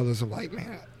frat brothers are like,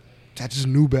 man, I just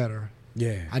knew better.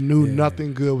 Yeah. I knew yeah.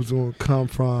 nothing good was going to come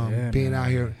from being out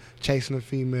here chasing the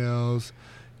females,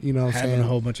 you know what I'm saying? Having a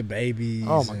whole bunch of babies.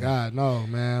 Oh, my God, no,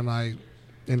 man. Like,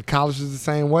 and college is the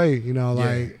same way, you know,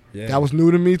 like, yeah. that was new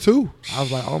to me, too. I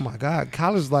was like, oh, my God,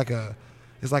 college is like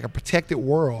it's like a protected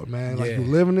world, man. Like, you're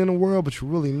living in a world, but you're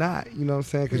really not, you know what I'm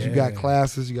saying? Because you got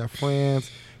classes, you got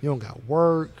friends, you don't got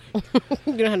work.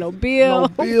 You don't have no bill. No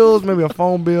bills, maybe a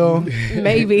phone bill.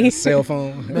 Maybe. Cell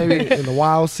phone. Maybe in the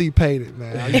YLC paid it,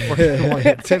 man. I used to want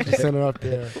to detention center up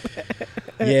there.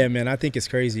 Yeah, man, I think it's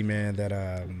crazy, man,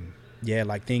 that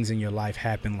like things in your life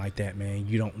happen like that, man.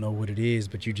 You don't know what it is,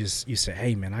 but you say,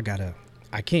 hey, man,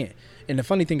 I can't. And the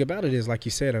funny thing about it is, like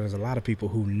you said, there's a lot of people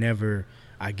who never,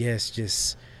 I guess,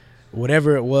 just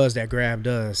whatever it was that grabbed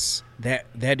us, that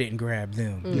didn't grab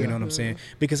them. You know what I'm saying?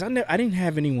 Because I didn't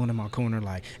have anyone in my corner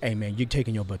like, hey, man, you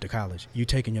taking your butt to college. You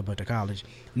taking your butt to college.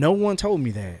 No one told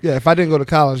me that. Yeah, if I didn't go to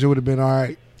college, it would have been all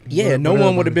right. Yeah, no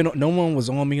one was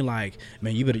on me like,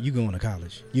 man, you going to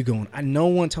college. No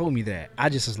one told me that. I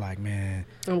just was like, man,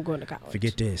 I'm going to college.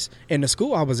 Forget this. In the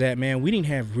school I was at, man, we didn't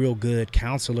have real good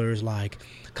counselors like,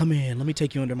 come in, let me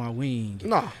take you under my wing.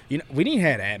 No. You know, we didn't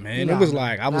have that, man. No, it was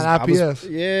like I was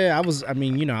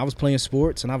playing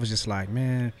sports and I was just like,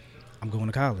 man, I'm going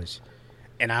to college.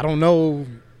 And I don't know,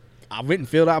 I went and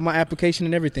filled out my application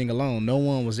and everything alone. No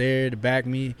one was there to back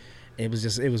me. It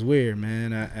was weird,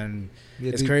 man.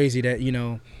 It's crazy that,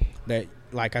 that,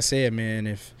 like I said, man,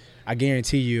 if I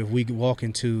guarantee you,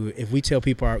 if we tell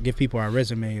people, give people our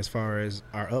resume as far as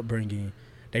our upbringing,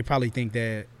 they probably think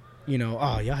that,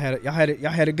 y'all had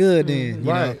it good then.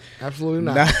 Right. Absolutely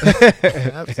not.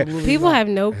 Absolutely People not. have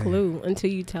no clue until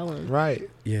you tell them. Right.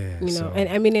 Yeah. And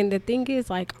I mean, and the thing is,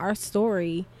 like, our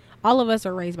story, all of us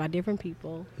are raised by different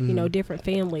people, different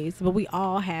families, but we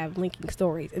all have linking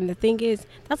stories. And the thing is,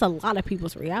 that's a lot of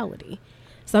people's reality.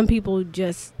 Some people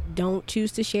just don't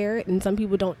choose to share it, and some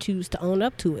people don't choose to own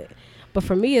up to it. But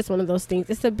for me, it's one of those things.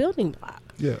 It's a building block.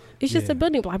 Yeah. It's just a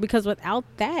building block, because without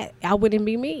that, I wouldn't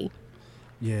be me.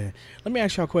 Yeah. Let me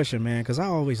ask y'all a question, man, because I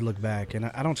always look back, and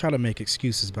I don't try to make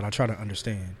excuses, but I try to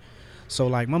understand. So,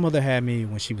 like, my mother had me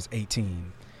when she was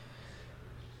 18.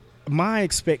 My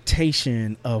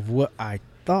expectation of what I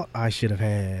thought I should have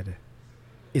had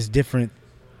is different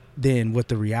than what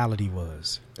the reality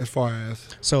was. As far as?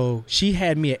 So she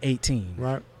had me at 18.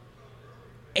 Right.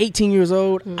 18 years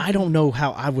old, I don't know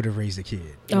how I would have raised a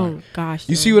kid. Oh, gosh.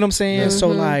 You see what I'm saying? So,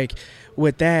 like,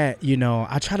 with that,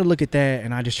 I try to look at that,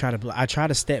 and I try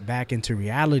to step back into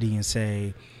reality and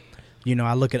say,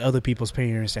 I look at other people's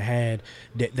parents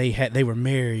they were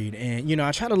married, and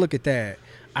I try to look at that.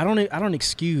 I don't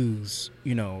excuse,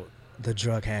 the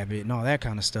drug habit and all that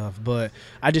kind of stuff, but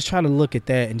I just try to look at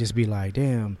that and just be like,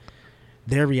 damn,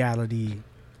 their reality,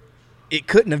 it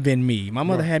couldn't have been me. My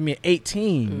mother had me at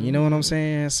 18, you know what I'm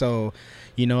saying? So,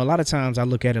 a lot of times I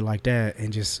look at it like that,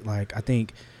 and just like, I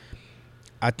think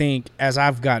as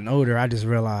I've gotten older, I just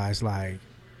realized, like,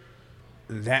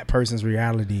 that person's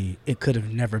reality, it could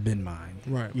have never been mine.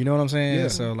 Right. You know what I'm saying? Yeah.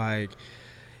 So, like,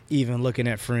 even looking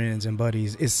at friends and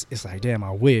buddies, it's like, damn,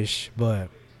 I wish, but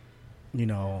I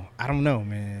don't know,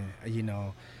 man.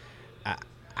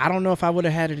 I don't know if I would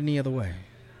have had it any other way.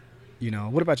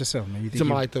 What about yourself, man? You think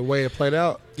Something like the way it played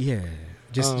out? Yeah,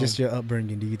 just your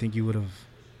upbringing. Do you think you would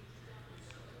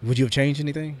you have changed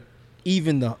anything?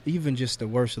 Even just the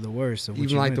worst of the worst. Of what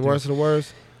Even you like the went worst of the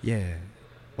worst? Yeah,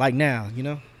 like now,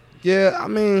 Yeah, I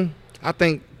mean, I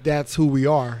think that's who we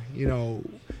are.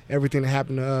 Everything that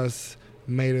happened to us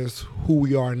made us who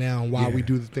we are now, and why we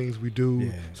do the things we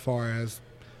do, as far as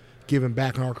giving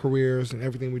back on our careers and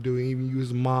everything we do. Even you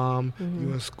as a mom,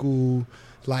 you in school,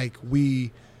 like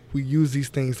we use these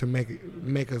things to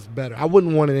make us better. I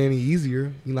wouldn't want it any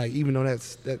easier. Even though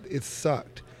that it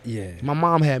sucked, Yeah. My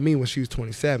mom had me when she was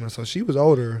 27, so she was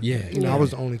older. Yeah. You know, Yeah. I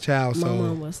was the only child. My So,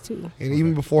 mom was too. and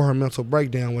even before her mental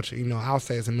breakdown, which, you know, I'll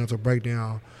say is a mental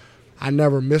breakdown, I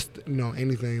never missed, you know,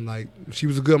 anything. Like, she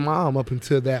was a good mom up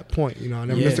until that point. You know, I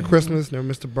never missed a Yeah. Christmas, never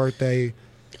missed a birthday.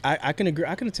 I can agree.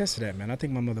 I can attest to that, man. I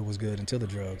think my mother was good until the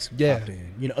drugs Yeah. popped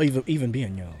in. You know, even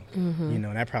being young. Mm-hmm. You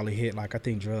know, that probably hit like I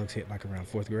think drugs hit like around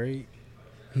fourth grade,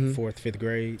 Mhm. fourth, fifth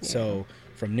grade. Yeah. So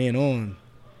from then on,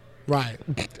 Right.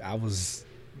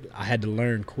 I had to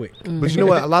learn quick. Mm-hmm. But you know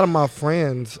what? A lot of my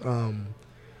friends,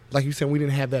 like you said, we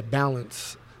didn't have that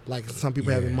balance like some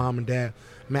people have Yeah. with mom and dad.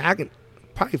 Man, I can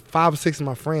probably 5 or 6 of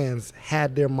my friends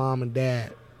had their mom and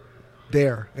dad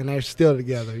there, and they're still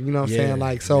together. You know what I'm Yeah, saying?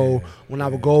 Like, so yeah, when I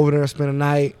would yeah. go over there and spend a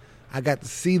night, I got to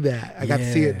see that. I got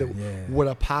to see it, Yeah, yeah. what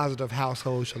a positive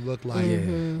household should look like.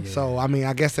 Mhm. Yeah. So, I mean,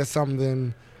 I guess that's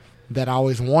something that I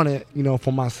always wanted, you know,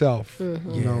 for myself.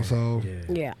 Mhm. You know, so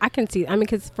Yeah, I can see. I mean,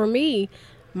 because for me,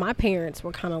 my parents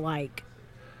were kind of like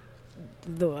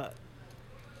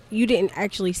you didn't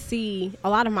actually see a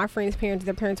lot of my friends' parents.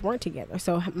 Their parents weren't together,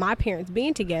 so my parents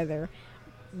being together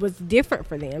was different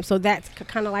for them. So that's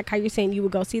kind of like how you're saying you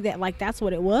would go see that. Like that's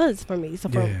what it was for me. So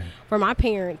Yeah. for my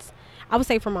parents, I would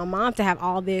say for my mom to have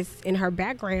all this in her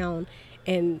background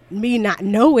and me not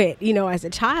know it, you know, as a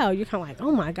child, you're kind of like,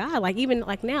 oh my God, like even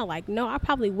like now, like, no, I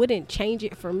probably wouldn't change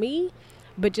it for me,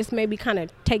 but just maybe kind of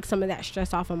take some of that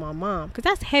stress off of my mom. Cause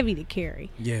that's heavy to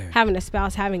carry. Yeah. Having a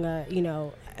spouse, having a, you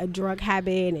know, a drug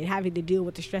habit and having to deal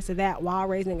with the stress of that while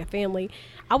raising a family.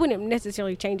 I wouldn't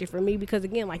necessarily change it for me because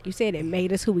again, like you said, it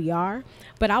made us who we are,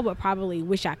 but I would probably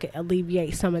wish I could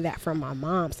alleviate some of that from my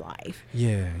mom's life.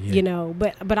 Yeah. You know,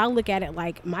 but I look at it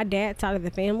like my dad's side of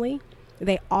the family,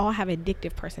 they all have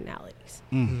addictive personalities.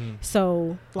 Mm.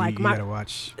 So like you my gotta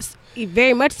watch.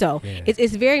 very much so. Yeah.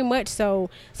 It's very much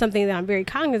so something that I'm very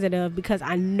cognizant of because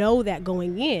I know that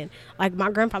going in. Like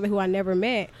my grandfather, who I never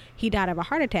met, he died of a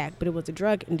heart attack, but it was a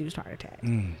drug-induced heart attack.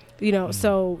 Mm. You know,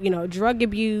 so, you know, drug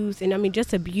abuse and I mean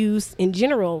just abuse in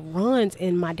general runs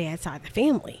in my dad's side of the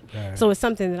family. Right. So it's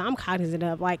something that I'm cognizant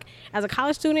of. Like as a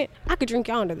college student, I could drink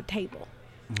you under the table.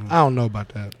 I don't know about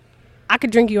that. I could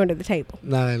drink you under the table.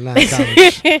 Not in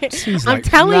college. She's I'm like,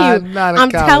 telling Not- you. not in I'm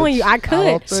college. telling you, I I could.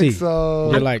 don't think See,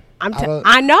 so. you're like I'm I t- don't-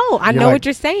 I know. I you're know like- what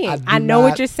you're saying. I do I know what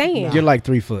not- you're saying. nah. you're like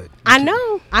 3 foot. I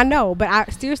know, but I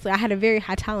seriously, I had a very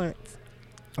high tolerance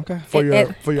Okay. for it-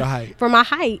 your for your height. for my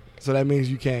height. So that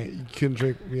means you couldn't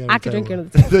drink. I could drink under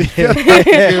under the table.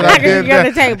 table. I could drink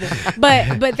under the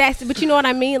table, but you know what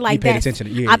I mean. Like You paid that's attention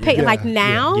to- yeah, I pay yeah, like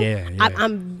now. yeah.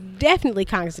 I'm definitely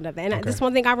cognizant of that, and Okay. that's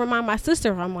one thing I remind my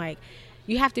sister. I'm like,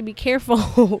 you have to be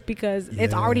careful because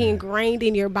it's already Yeah. ingrained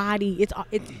in your body. It's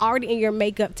already in your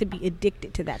makeup to be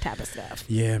addicted to that type of stuff.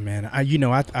 Yeah, man. I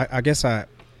guess I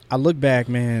look back,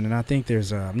 man, and I think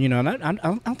there's you know, and I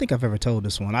don't think I've ever told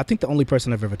this one. I think the only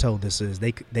person I've ever told this is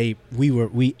we were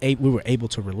able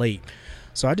to relate.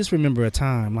 So I just remember a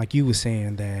time like you were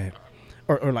saying that,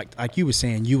 or like you were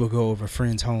saying you would go over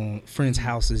friends'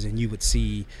 houses, and you would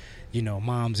see, you know,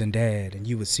 moms and dad, and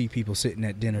you would see people sitting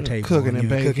at dinner table Cooking and you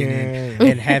know, baking. cooking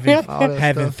and having All that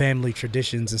having stuff. family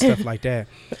traditions and stuff like that.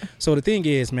 So the thing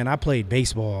is, man, I played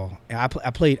baseball. And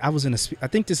I was in I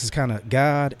think this is kind of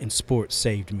God and sports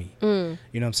saved me. You know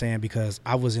what I'm saying? Because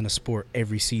I was in a sport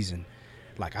every season.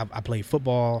 Like I played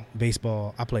football,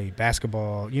 baseball, I played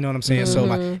basketball, you know what I'm saying? So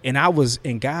like,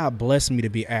 and God blessed me to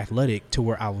be athletic to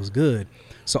where I was good.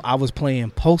 So I was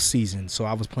playing postseason. So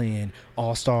I was playing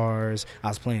All-Stars. I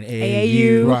was playing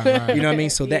AAU. Right, right. You know what I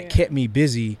mean? So that Yeah. kept me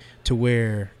busy to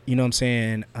where, you know what I'm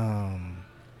saying?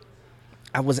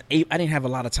 I didn't have a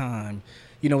lot of time.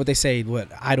 You know what they say? What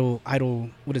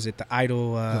what is it? The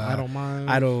idle. I don't mind.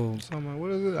 idle. Something.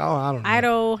 What is it? Oh, I don't know.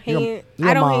 Idle Your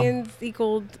idle mom. hands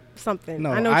equaled something. No,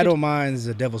 I know what idle you're- minds is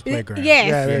a devil's playground. Yes,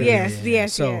 Yeah, yeah, yes, yeah, yeah.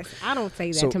 yes, So- yes. I don't say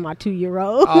that so- to my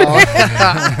 2-year-old.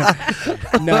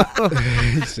 No.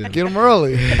 Get them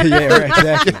early. Yeah, right,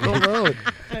 exactly. Get 'em early.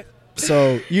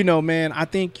 So, you know, man, I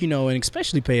think, you know, and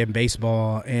especially playing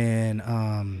baseball and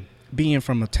being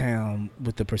from a town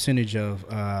with the percentage of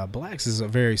blacks is a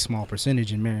very small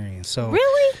percentage in Marion. So,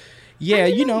 Really? yeah,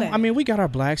 didn't you know know, that. I mean, we got our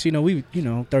blacks, you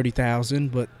know,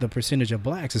 30,000, but the percentage of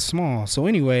blacks is small. So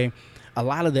anyway, a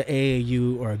lot of the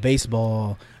AAU or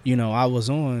baseball, you know, I was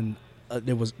on.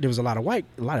 There was a lot of white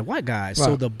guys.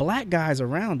 So Right. the black guys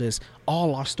around us,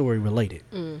 all our story related.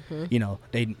 You know,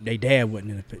 they dad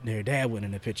wasn't in their dad wasn't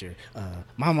in the picture.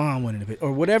 My mom wasn't in the picture,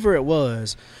 or whatever it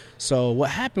was. So what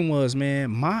happened was, man,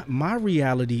 my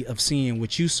reality of seeing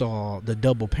what you saw, the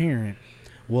double parent,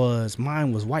 was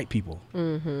mine was white people.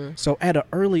 So at an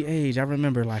early age, I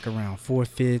remember like around 4th,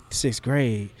 5th, 6th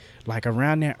grade, like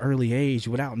around that early age,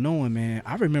 without knowing, man,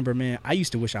 I remember, man, I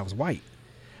used to wish I was white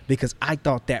because I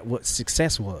thought that what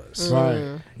success was. Right. You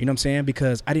know what I'm saying?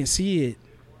 Because I didn't see it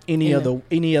any other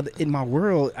in my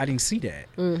world. I didn't see that.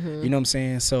 You know what I'm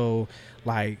saying? So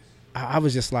like I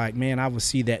was just like, man, I would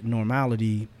see that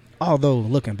normality. Although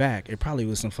looking back, it probably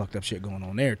was some fucked up shit going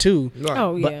on there too. Right.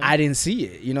 Oh yeah. But I didn't see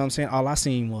it. You know what I'm saying? All I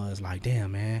seen was like,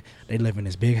 damn, man, they live in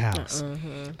this big house.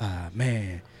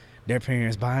 Man, their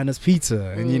parents buying us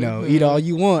pizza and, you know, eat all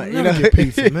you want. You know, Get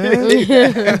pizza, man.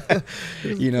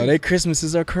 you know, their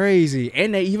Christmases are crazy.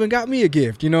 And they even got me a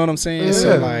gift. You know what I'm saying?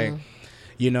 So, like,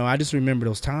 you know, I just remember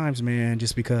those times, man,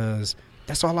 just because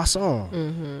that's all I saw.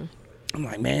 I'm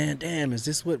like, man, damn, is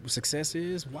this what success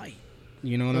is? White.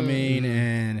 You know what I mean?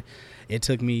 And it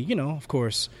took me, you know, of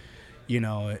course, you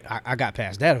know, I got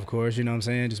past that, of course, you know what I'm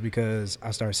saying? Just because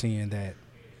I started seeing that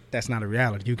that's not a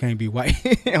reality. You can't be white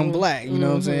and black, you know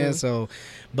what I'm saying? So,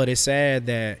 but it's sad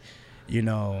that, you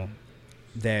know,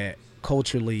 that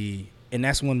culturally, and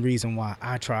that's one reason why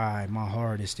I try my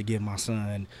hardest to give my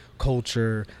son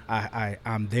culture.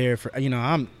 I'm there for, you know,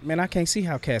 I can't see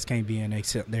how cats can't be in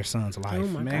their son's life. Oh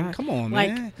my man. God. Come on,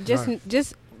 like, man.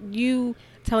 just you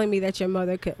telling me that your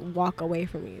mother could walk away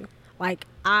from you. Like,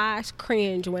 I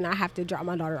cringe when I have to drop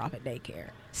my daughter off at daycare.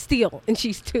 Still, and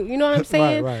she's 2. You know what I'm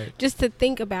saying? Right. Just to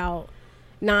think about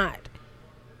not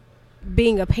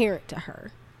being a parent to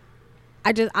her.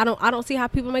 I don't see how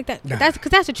people make that. Nah. That's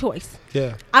because that's a choice.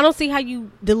 Yeah. I don't see how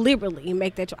you deliberately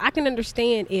make that choice. I can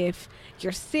understand if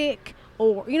you're sick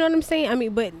or, you know what I'm saying? I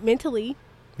mean, but mentally,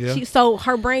 Yeah. so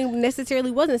her brain necessarily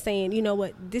wasn't saying, you know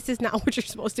what, this is not what you're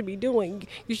supposed to be doing.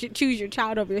 You should choose your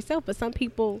child over yourself. But some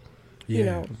people, you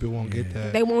know, People won't get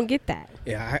that. they won't get that.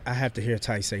 Yeah, I have to hear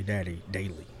Ty say daddy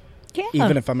daily. Yeah.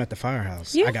 Even if I'm at the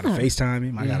firehouse, I got to Yeah. FaceTime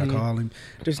him. I got to call him.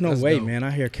 There's no That's way, dope. man.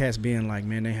 I hear cats being like,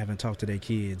 man, they haven't talked to their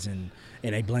kids and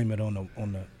they blame it on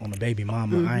the baby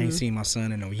mama. I ain't seen my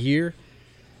son in a year.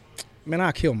 Man,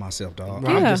 I kill myself, dog.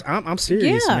 Yeah. I'm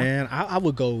serious, Yeah. man. I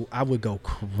would go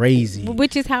crazy.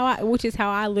 Which is how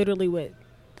I literally would.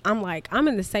 I'm like, I'm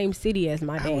in the same city as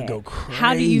my dad. I would go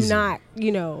How do you crazy. not,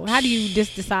 you know, how do you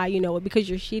just decide, you know, because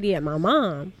you're shitty at my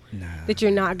mom, Nah. that you're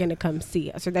not going to come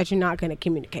see us or that you're not going to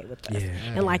communicate with us? Yeah.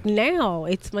 And like now,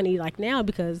 it's funny, like now,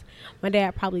 because my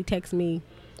dad probably texts me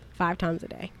 5 times a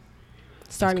day,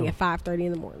 starting at 5:30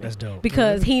 in the morning. That's dope.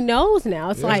 Because he knows now.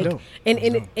 It's Yeah, like, that's dope. and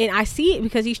That's dope. and I see it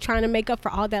because he's trying to make up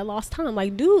for all that lost time.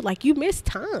 Like, dude, like you missed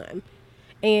time.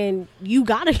 And you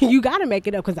gotta make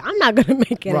it up because I'm not gonna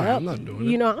make it Right, up. I'm not doing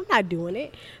You it. know, I'm not doing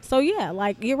it. So yeah,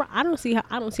 like you're right. I don't see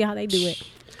how they do it.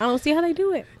 I don't see how they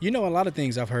do it. You know, a lot of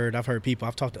things I've heard people,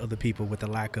 I've talked to other people with the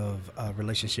lack of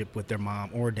relationship with their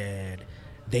mom or dad,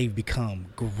 they've become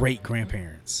great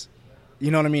grandparents.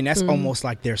 You know what I mean? That's almost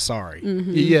like they're sorry.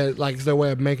 Yeah, like it's their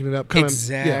way of making it up.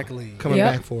 Exactly. Coming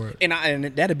Yep. back for it. And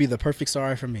that'd be the perfect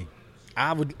sorry for me.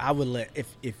 I would let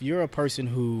if you're a person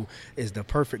who is the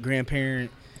perfect grandparent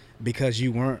because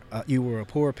you were a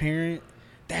poor parent,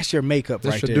 that's your makeup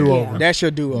That's right your there. do-over. That's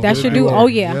your do-over. That's your right do. there. Oh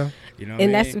yeah. You know what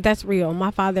And I mean? that's real. My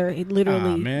father, he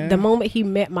literally, man. the moment he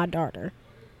met my daughter,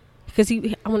 because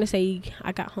I want to say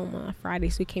I got home on Friday,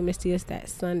 so he came to see us that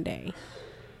Sunday.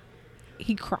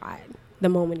 He cried the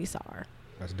moment he saw her.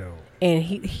 That's dope.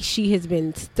 And she has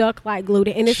been stuck like glued.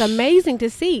 And it's amazing to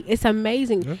see. It's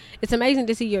amazing. Yeah. It's amazing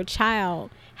to see your child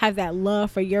have that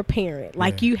love for your parent,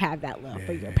 like Yeah. you have that love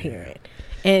for your Yeah. parent.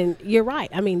 And you're right.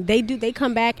 I mean, they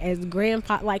come back as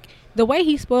grandpa. Like the way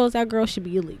he spoils that girl should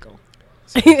be illegal.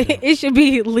 It should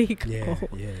be illegal.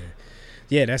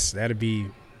 Yeah. That'd be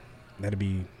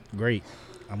great.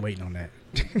 I'm waiting on that.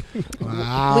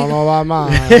 I don't know about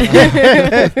mine.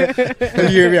 You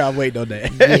hear me? I'm waiting on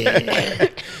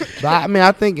that. But I mean,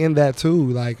 I think in that too,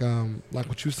 like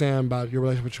what you're saying about your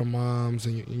relationship with your moms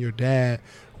and your dad,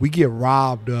 we get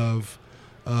robbed of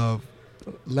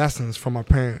lessons from our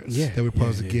parents that we're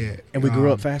supposed to get, And we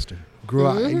grew up faster.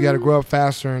 You got to grow up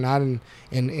faster, and I didn't.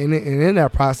 And in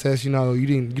that process, you know, you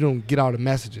don't get all the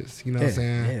messages. You know what I'm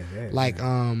saying? Like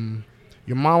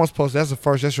your mom was supposed to,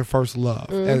 that's your first love.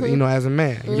 As, you know, as a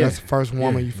man, that's the first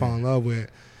woman you fall in love with.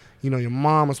 You know, your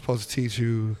mom was supposed to teach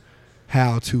you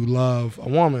how to love a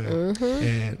woman,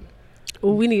 and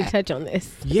Well, we need to touch on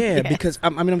this. Yeah, because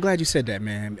I'm glad you said that,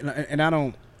 man. And I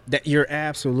don't. That you're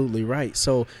absolutely right.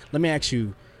 So let me ask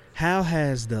you, how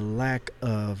has the lack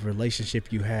of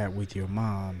relationship you had with your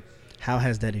mom, how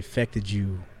has that affected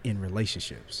you in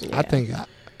relationships? I think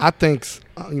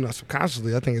you know,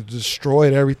 subconsciously, I think it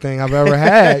destroyed everything I've ever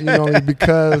had. You know,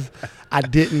 because I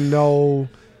didn't know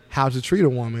how to treat a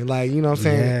woman. Like, you know what I'm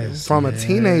saying? Yes, From a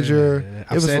teenager,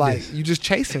 I've it was said like this. you just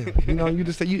chasing. You know, you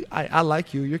just say, I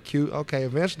like you, you're cute. Okay,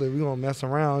 eventually we're gonna mess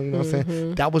around. You know what I'm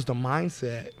saying? That was the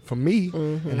mindset for me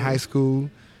in high school,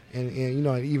 and you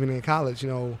know, even in college. You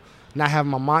know, not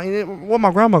having my mind. What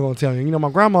my grandma gonna tell you? You know,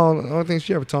 my grandma, the only thing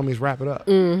she ever told me is wrap it up.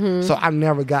 So I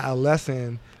never got a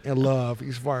lesson in love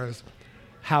as far as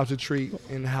how to treat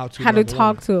and how to love a talk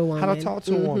woman. to a woman. How to talk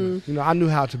to a woman. You know, I knew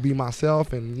how to be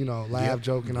myself and, you know, laugh,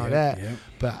 joke, and all that. Yep.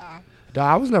 But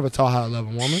I was never taught how to love a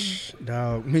woman.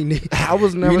 Dog, me neither. I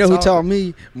was never You know who taught. taught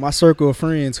me? My circle of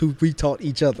friends who we taught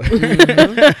each other.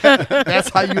 That's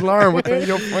how you learn within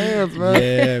your friends, man.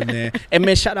 Yeah, man. And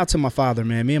man, shout out to my father,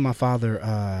 man. Me and my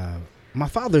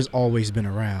father's always been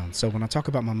around. So when I talk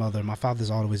about my mother, my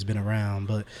father's always been around.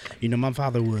 But you know, my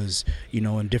father was, you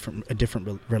know, in different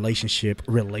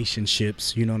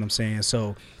relationships. You know what I'm saying?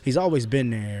 So he's always been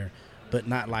there, but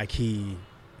not like he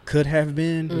could have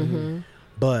been.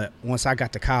 But once I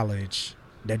got to college,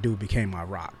 that dude became my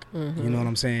rock. You know what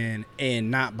I'm saying? And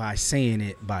not by saying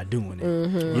it, by doing it.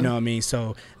 You know what I mean?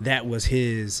 So that was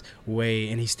his way,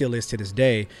 and he still is to this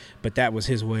day. But that was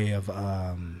his way of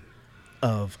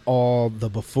all the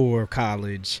before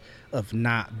college of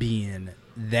not being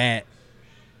that.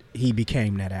 He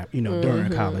became that, you know,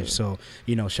 during college. So,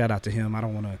 you know, shout out to him. I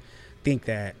don't want to think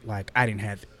that like I didn't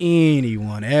have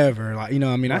anyone ever, like, you know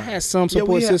what I mean? I had some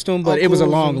support system, but it was a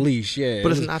long leash. Yeah,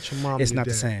 but it's not your mom. It's and not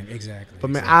your the dad. same. Exactly.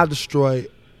 But man, exactly. I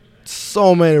destroyed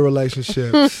so many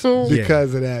relationships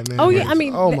because of that, man. Oh yeah, I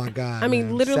mean, oh my God. I mean,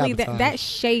 man. literally Sabotage. that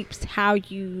shapes how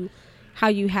you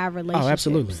have relationships.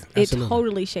 absolutely. It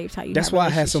totally shapes how you. That's have why I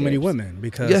had so many relationships. women,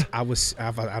 because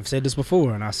I've said this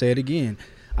before and I'll say it again.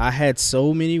 I had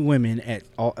so many women at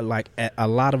a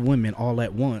lot of women all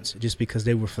at once, just because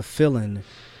they were fulfilling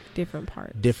different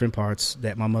parts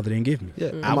that my mother didn't give me.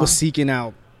 Yeah, I was seeking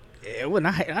out. I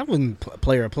wasn't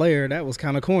player. That was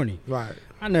kind of corny. Right.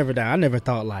 I never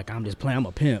thought like I'm just playing. I'm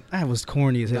a pimp. That was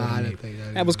corny as hell. Nah, I to me. didn't think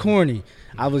that That was either. corny.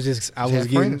 I was had giving.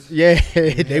 friends? Yeah, they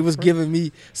had was friends? giving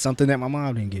me something that my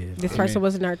mom didn't give. This person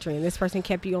was nurturing. This person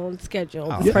kept you on schedule.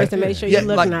 Oh, This yeah. person made sure Yeah, you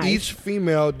look like nice. each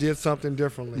female did something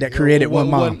differently. That created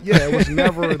one mom. wasn't- Yeah, it was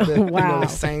never the, you know, Wow. the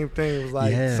same thing. It was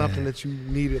like Yeah. something that you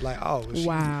needed. Like, oh,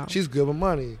 Wow. she's good with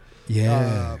money.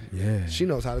 Yeah, yeah. She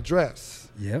knows how to dress.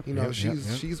 Yep. You know, yep, yep,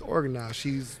 yep. she's organized.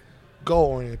 She's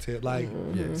goal oriented. Like,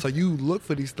 so you look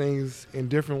for these things in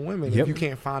different women. Yep. If you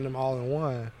can't find them all in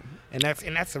one, and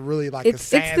that's a really like It's a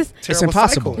sad, this- terrible It's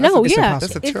impossible. cycle. No, It's yeah,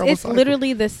 impossible. That's a terrible it's cycle.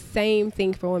 literally the same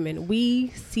thing for women. We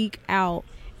seek out,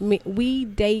 we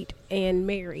date and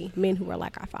marry men who are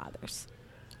like our fathers.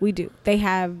 We do. They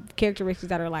have characteristics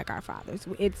that are like our fathers.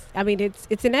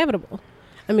 It's inevitable.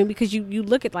 I mean, because you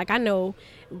look at, like, I know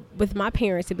with my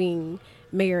parents being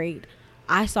married,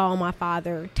 I saw my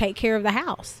father take care of the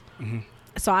house.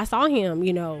 So I saw him,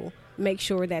 you know, make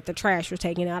sure that the trash was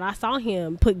taken out. I saw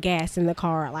him put gas in the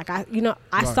car. Like, I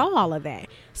saw all of that.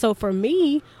 So for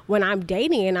me, when I'm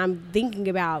dating and I'm thinking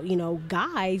about, you know,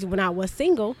 guys, when I was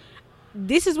single,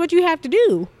 this is what you have to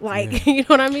do. Like, you know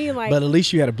what I mean? Like, But at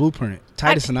least you had a blueprint.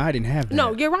 Titus and I didn't have that.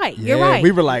 no, you're right. Yeah, You're right. We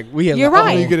were like, we had. You're like,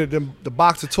 right. You get the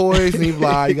box of toys, and you be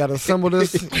like, "Ah, you got to assemble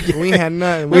this." We ain't had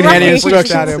nothing. We didn't have any put you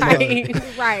instructions. out there, mother.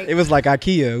 Right. It was like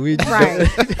IKEA. We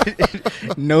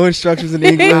Right. no instructions in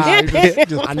English.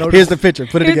 Just, I know here's the picture.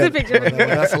 Put it Here's the together. picture.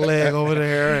 That's a leg over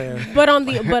there. And But on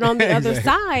the other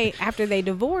side, after they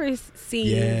divorce,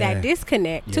 seeing Yeah. that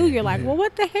disconnect too, Yeah, you're like, yeah. well,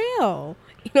 what the hell?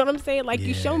 You know what I'm saying? Like,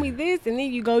 you show Yeah. me this, and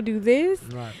then you go do this.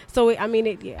 right. So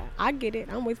I get it.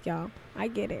 I'm with y'all. I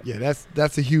get it. Yeah,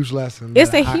 that's a huge lesson.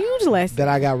 It's a that huge lesson. that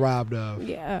I got robbed of,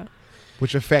 Yeah.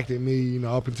 which affected me, you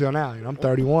know, up until now. You know, I'm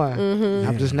 31. Mm-hmm.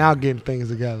 I'm just now getting things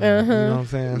together. You know what I'm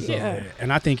saying? So, Yeah.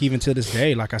 And I think even to this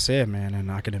day, like I said, man,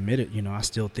 and I can admit it, you know, I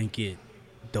still think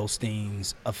those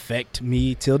things affect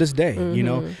me till this day, you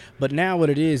know. But now what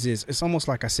it is it's almost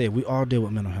like I said, we all deal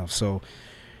with mental health. So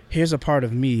here's a part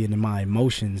of me and my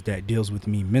emotions that deals with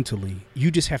me mentally.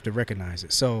 You just have to recognize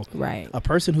it. So Right. a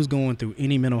person who's going through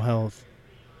any mental health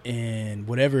and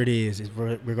whatever it is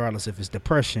regardless if it's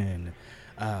depression,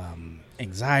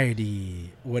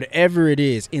 anxiety, whatever it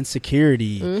is,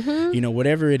 insecurity, you know,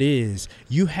 whatever it is,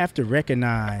 you have to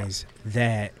recognize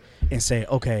that and say,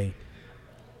 okay,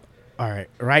 all right,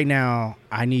 right now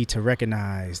I need to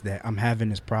recognize that I'm having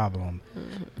this problem.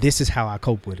 This is how I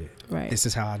cope with it. Right. This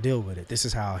is how I deal with it. This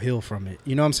is how I heal from it.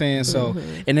 You know what I'm saying? So,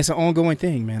 and it's an ongoing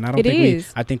thing, man. I don't It think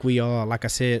is. I think we all, like I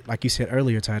said, like you said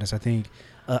earlier, Titus, I think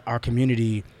our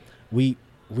community, we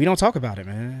don't talk about it,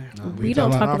 man. We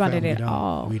don't talk about it We at don't.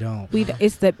 all. We don't.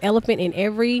 It's the elephant in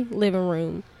every living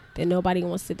room that nobody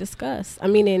wants to discuss. I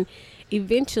mean, and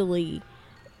eventually,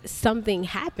 something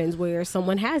happens where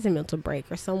someone has a mental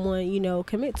break, or someone,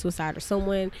 commits suicide, or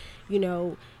someone,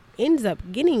 ends up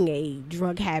getting a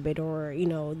drug habit, or,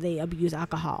 they abuse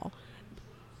alcohol.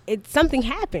 Something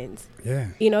happens. Yeah.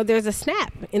 There's a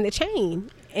snap in the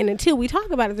chain. And until we talk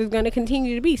about it, there's going to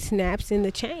continue to be snaps in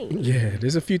the chain. Yeah,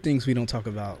 there's a few things we don't talk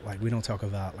about. Like, we don't talk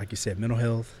about, like you said, mental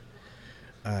health.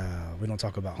 We don't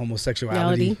talk about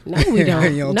homosexuality. No, we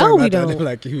don't. No, we don't.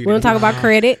 Like, we don't talk about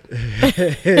credit.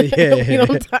 We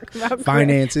don't talk about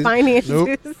finances.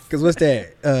 Finances. Because what's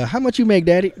that? How much you make,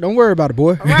 Daddy? Don't worry about it,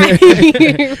 boy. Right.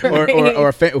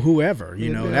 or whoever.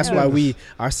 That's why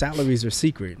our salaries are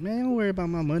secret. Man, don't worry about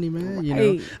my money, man.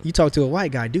 You talk to a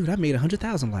white guy, dude. I made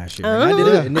 $100,000 last year. I did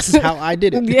it, and this is how I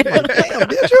did it. Yeah. Damn,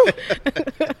 did you?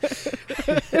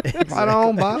 Right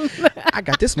on, Bob. I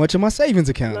got this much in my savings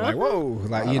account. Like, whoa.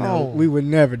 Like, we would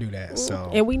never do that. So,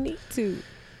 and we need to.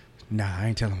 Nah, I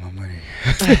ain't telling my money.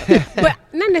 But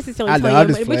not necessarily telling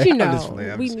your money,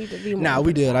 but we need to be more. Nah,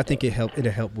 we did. I think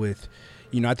it'll help with,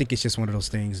 I think it's just one of those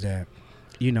things that,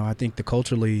 I think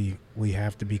culturally we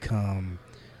have to become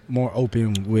more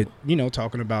open with,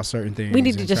 talking about certain things. We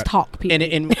need to just talk, people.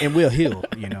 And we'll heal,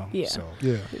 Yeah. So.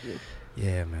 Yeah.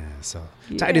 Yeah, man. So,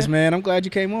 Titus, man, I'm glad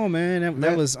you came on, man.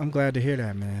 I'm glad to hear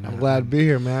that, man. I'm glad to be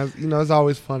here, man. It's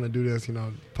always fun to do this,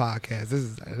 podcast. This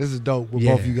is dope. What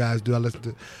both of you guys do. I listen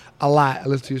to a lot. I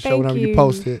listen to your show whenever you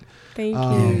post it. Thank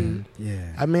you.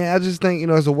 Yeah. I mean, I just think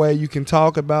it's a way you can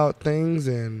talk about things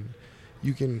and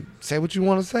you can say what you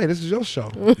want to say. This is your show.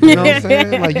 You know what I'm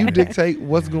saying? Like, you dictate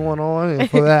what's going on, and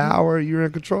for that hour, you're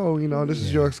in control. This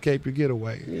is your escape, your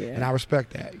getaway. Yeah. And I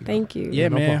respect that. Thank you. Yeah,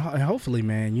 man. Hopefully,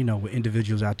 man, with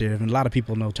individuals out there, and a lot of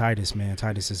people know Titus, man.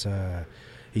 Titus is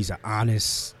he's an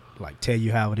honest, like, tell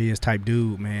you how it is type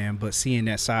dude, man. But seeing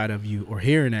that side of you or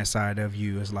hearing that side of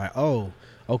you is like, oh,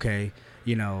 okay,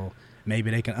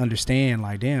 maybe they can understand,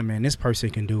 like, damn, man, this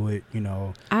person can do it,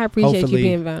 I appreciate you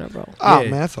being vulnerable. Oh, man,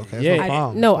 that's okay.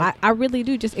 That's I really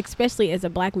do, just especially as a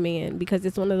black man, because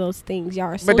it's one of those things. Y'all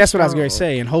are so But that's what I was strong. going to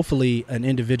say. And hopefully an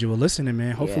individual listening,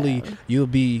 man, hopefully you'll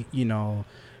be,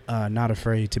 not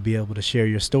afraid to be able to share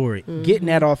your story. Mm-hmm. Getting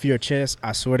that off your chest,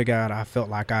 I swear to God, I felt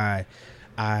like I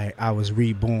was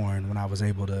reborn when I was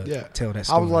able to tell that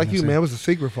story. I was like you, man. It was a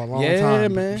secret for a long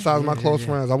time. Man. Besides my close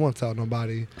friends, I wouldn't tell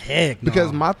nobody. Heck no.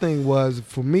 Because my thing was,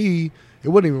 for me, it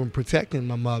wasn't even protecting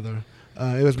my mother.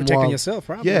 It was protecting more yourself,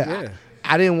 probably. Yeah.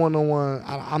 I didn't want no one.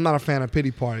 I'm not a fan of pity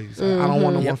parties. I don't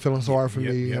want no one feeling sorry for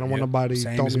me. I don't want nobody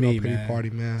throwing me no pity party,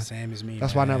 man. Same as me.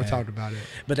 That's why I never talked about it.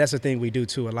 But that's the thing we do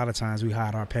too. A lot of times we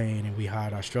hide our pain and we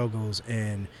hide our struggles.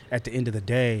 And at the end of the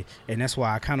day, and that's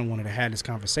why I kind of wanted to have this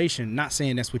conversation. Not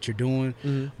saying that's what you're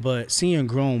doing, but seeing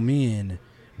grown men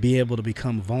be able to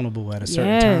become vulnerable at a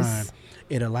certain time.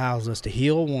 It allows us to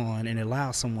heal one, and it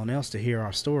allows someone else to hear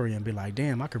our story and be like,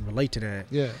 damn, I can relate to that.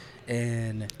 Yeah.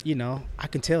 And, I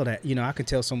can tell that, I can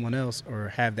tell someone else or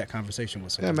have that conversation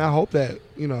with someone. Yeah, man, I hope that,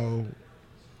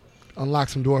 unlock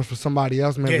some doors for somebody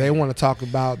else, man. They want to talk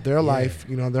about their life,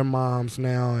 their moms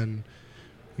now, and,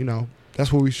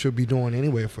 that's what we should be doing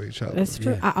anyway for each other. That's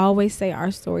true. I always say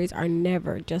our stories are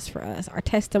never just for us. Our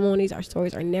testimonies, our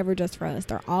stories are never just for us.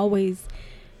 They're always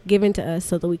given to us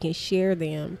so that we can share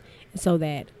them, so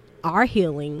that our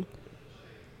healing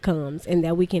comes and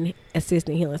that we can assist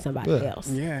in healing somebody else.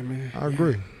 Yeah, man. I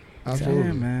agree. Absolutely.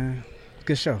 Yeah, man.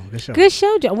 Good show,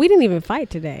 Joe. We didn't even fight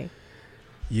today.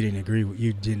 You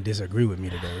didn't disagree with me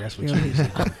today. That's what you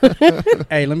said.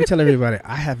 Hey, let me tell everybody,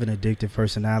 I have an addictive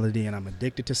personality, and I'm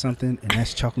addicted to something, and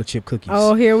that's chocolate chip cookies.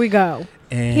 Oh, here we go.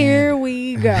 And here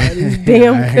we go. These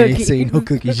damn cookies. I ain't seen no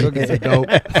cookies yet. Cookies are dope.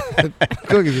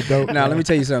 Cookies are dope. Now, let me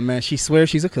tell you something, man. She swears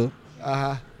she's a cook.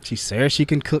 Uh-huh. She says she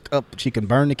can cook up. She can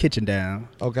burn the kitchen down.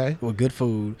 Okay. With good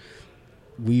food.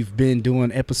 We've been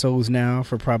doing episodes now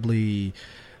for probably...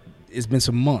 It's been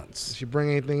some months. Did she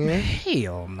bring anything in?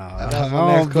 Hell no. I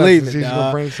don't believe it,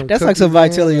 dog. That's like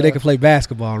somebody telling you they can play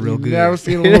basketball real good. Never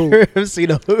seen a hoop. Never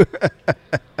seen a hoop.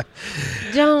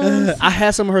 Jones. I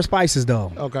had some of her spices,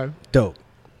 though. Okay. Dope.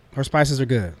 Her spices are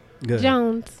good. Good.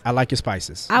 Jones. I like your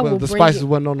spices. The spices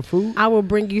wasn't on the food? I will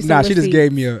bring you some receipts. receipts. She just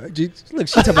gave me a... Look,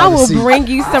 she talking about I will receipts. bring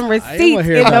you some receipts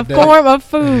in the form of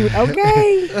food,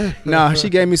 okay? No, she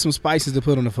gave me some spices to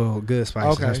put on the food. Good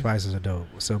spices. Okay. Her spices are dope.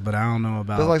 So, but I don't know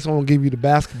about... That's like someone give you the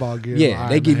basketball gear. Yeah,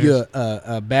 they give you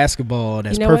a basketball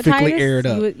that's perfectly aired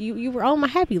up. You were on my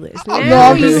happy list. No,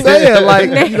 I'm just saying, like,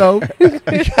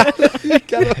 you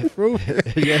gotta prove it.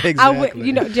 Yeah,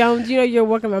 exactly. Jones, you're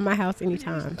welcome at my house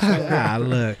anytime. So.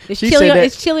 Look. It's She chilly. said that-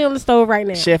 It's chilly on the stove right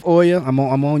now. Chef Oya, I'm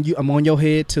on you. I'm on your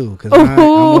head too, cause I'm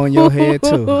on your head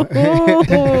too.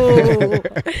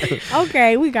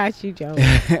 Okay, we got you, Joe.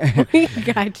 We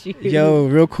got you. Yo,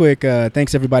 real quick,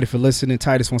 thanks everybody for listening.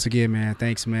 Titus, once again, man.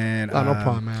 Thanks, man. Oh, no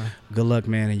problem, man. Good luck,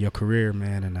 man, in your career,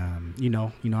 man. And you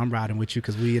know, I'm riding with you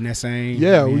because we in that same.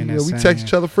 Yeah, we we in that same- text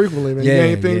each other frequently, man. Yeah, You got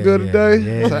anything yeah, good yeah, today?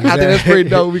 yeah, So I yeah. think that's pretty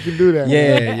dope. We can do that.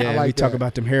 Yeah, man. yeah. I like We talk that.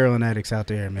 about them heroin addicts out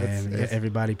there, man. It's- Yeah,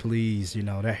 everybody, please,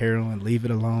 that heroin, leave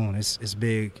it alone. It's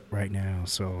big right now.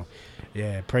 So,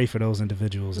 yeah, pray for those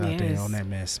individuals out there Yes. on that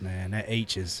mess, man. That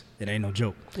H it ain't no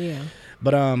joke. Yeah.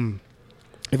 But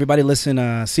everybody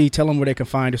listen. See, tell them where they can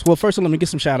find us. Well, first of all, let me get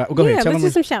some shout out. Go ahead. Tell let's them.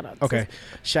 do some shout outs. Okay,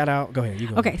 shout out. Go ahead. You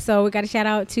go. Okay, so we got a shout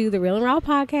out to the Real and Raw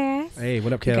podcast. Hey,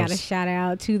 what up, We got a Kels? shout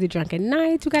out to the Drunken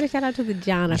Knights. We got a shout out to the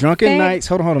John Drunken Effect. Nights.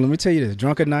 Hold on. Let me tell you this.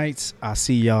 Drunken Nights. I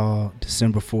see y'all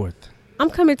December 4th. I'm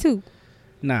coming too.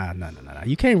 Nah.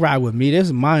 You can't ride with me. This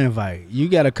is my invite. You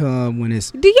gotta come when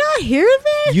it's. Do y'all hear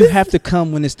this? You have to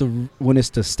come when it's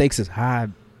the stakes is high.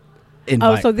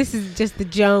 Invite. Oh, so this is just the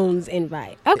Jones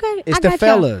invite. Okay, It's I the got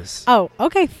fellas. Y'all. Oh,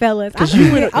 okay, fellas. 'Cause I you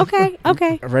get went- it.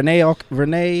 Okay.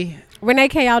 Renee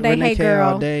K all day. Renee Hey K girl.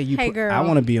 all day. Hey girl. I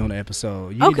want to be on the episode.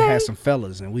 You need to Okay. have some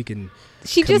fellas, and we can.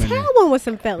 She come just in had there. one with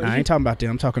some fellas. I ain't talking about them.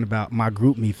 I'm talking about my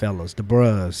group me fellas, the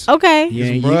bros. Okay. You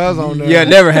Some ain't- bros on there. Yeah,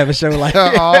 never have a show like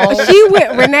that. Oh, She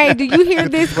went, Renee, do you hear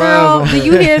this, girl? Bruh. Do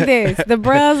you hear this? The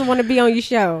bros want to be on your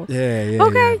show. Yeah.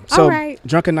 Okay, Yeah. So, all right.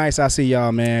 Drunken Nights, I see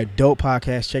y'all, man. Dope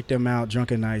podcast. Check them out.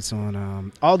 Drunken Nights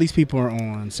on. All these people are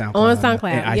on SoundCloud. On SoundCloud,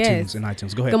 and yes.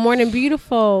 iTunes. Go ahead. Good Morning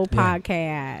Beautiful Yeah.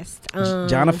 podcast.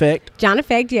 John Effect. John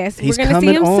Effect, yes. He's We're going to coming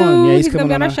see him on. soon. Yeah, he's going to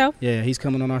be on our show. Yeah, he's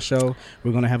coming on our show.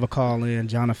 We're gonna have a call in.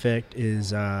 John Effect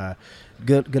is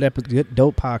good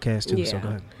dope podcast too. So Yeah. go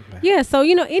ahead. Yeah, so,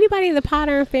 anybody in the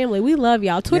Potter family, we love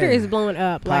y'all. Twitter Yeah. is blowing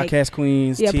up. Podcast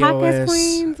Queens. Yeah, TOS, Podcast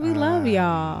Queens, we love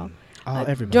y'all.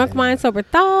 Everybody. Drunk Mind, Sober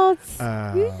Thoughts.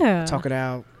 Yeah. Talk it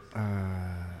out.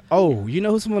 You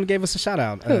know who someone gave us a shout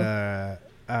out? Who?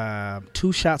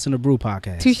 Two Shots in the Brew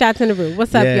podcast. Two Shots in the Brew.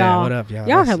 What's up, Yeah, y'all? what up, y'all?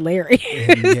 Y'all That's- hilarious.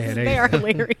 Yeah, there They you are go.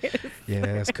 hilarious. Yeah,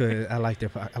 that's good. I like their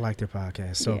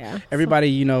podcast. So Yeah.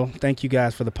 everybody, thank you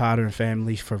guys for the Potter and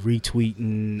family for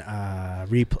retweeting,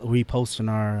 reposting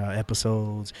our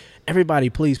episodes. Everybody,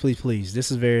 please. This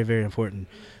is very, very important.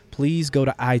 Please go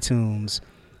to iTunes.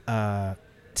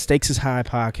 Stakes is High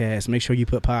podcast. Make sure you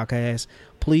put podcast.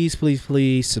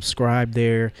 Please subscribe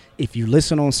there. If you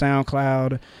listen on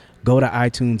SoundCloud, go to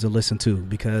iTunes and listen too,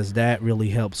 because that really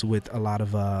helps with a lot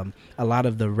of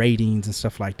the ratings and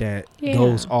stuff like that. Yeah.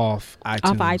 Goes off iTunes.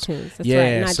 Off iTunes. That's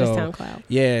Yeah, right. Not so- just SoundCloud.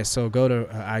 Yeah, so go to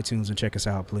iTunes and check us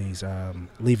out, please.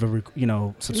 Leave a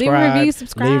subscribe, review,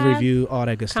 subscribe, leave a review, all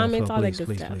that good comments, stuff. all that Please, good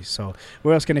please, stuff. please. So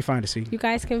where else can they find us? See? You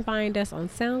guys can find us on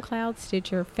SoundCloud,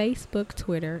 Stitcher, Facebook,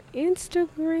 Twitter,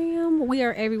 Instagram. We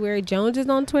are everywhere. Jones is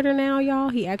on Twitter now, y'all.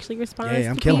 He actually responds Yeah,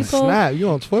 I'm to killing it. people. snap. You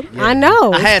on Twitter? I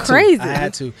know. I It's had crazy. to. I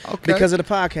had to Okay. because of the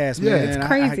podcast, Yeah, man. it's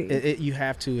crazy. You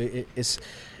have to.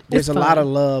 There's a fun. lot of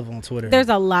love on Twitter. There's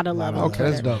a lot of love on Okay,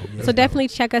 that's Twitter. dope. Yeah. So definitely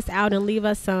check us out and leave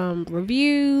us some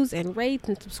reviews and rates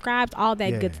and subscribes, all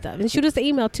that Yeah. good stuff. And shoot us an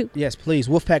email too. Yes, please.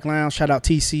 Wolfpack Lounge. Shout out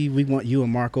TC. We want you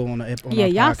and Marco on the Yeah, our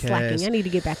y'all podcast. slacking. I need to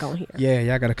get back on here. Yeah,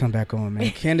 y'all got to come back on, man.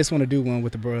 Candace want to do one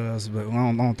with the bros, but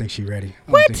I don't think she's ready.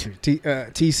 What?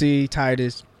 TC,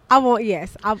 Titus,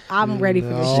 I'm ready for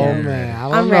this Oh, show. man. I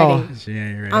don't I'm know. ready. she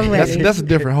ain't ready. I'm ready. That's a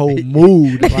different whole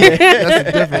mood. Like, that's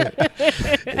a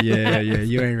different. yeah,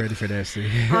 you ain't ready for that, see.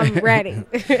 I'm ready.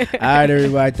 All right,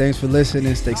 everybody. Thanks for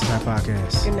listening. Stakes is High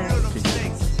Podcast. Good night. Peace.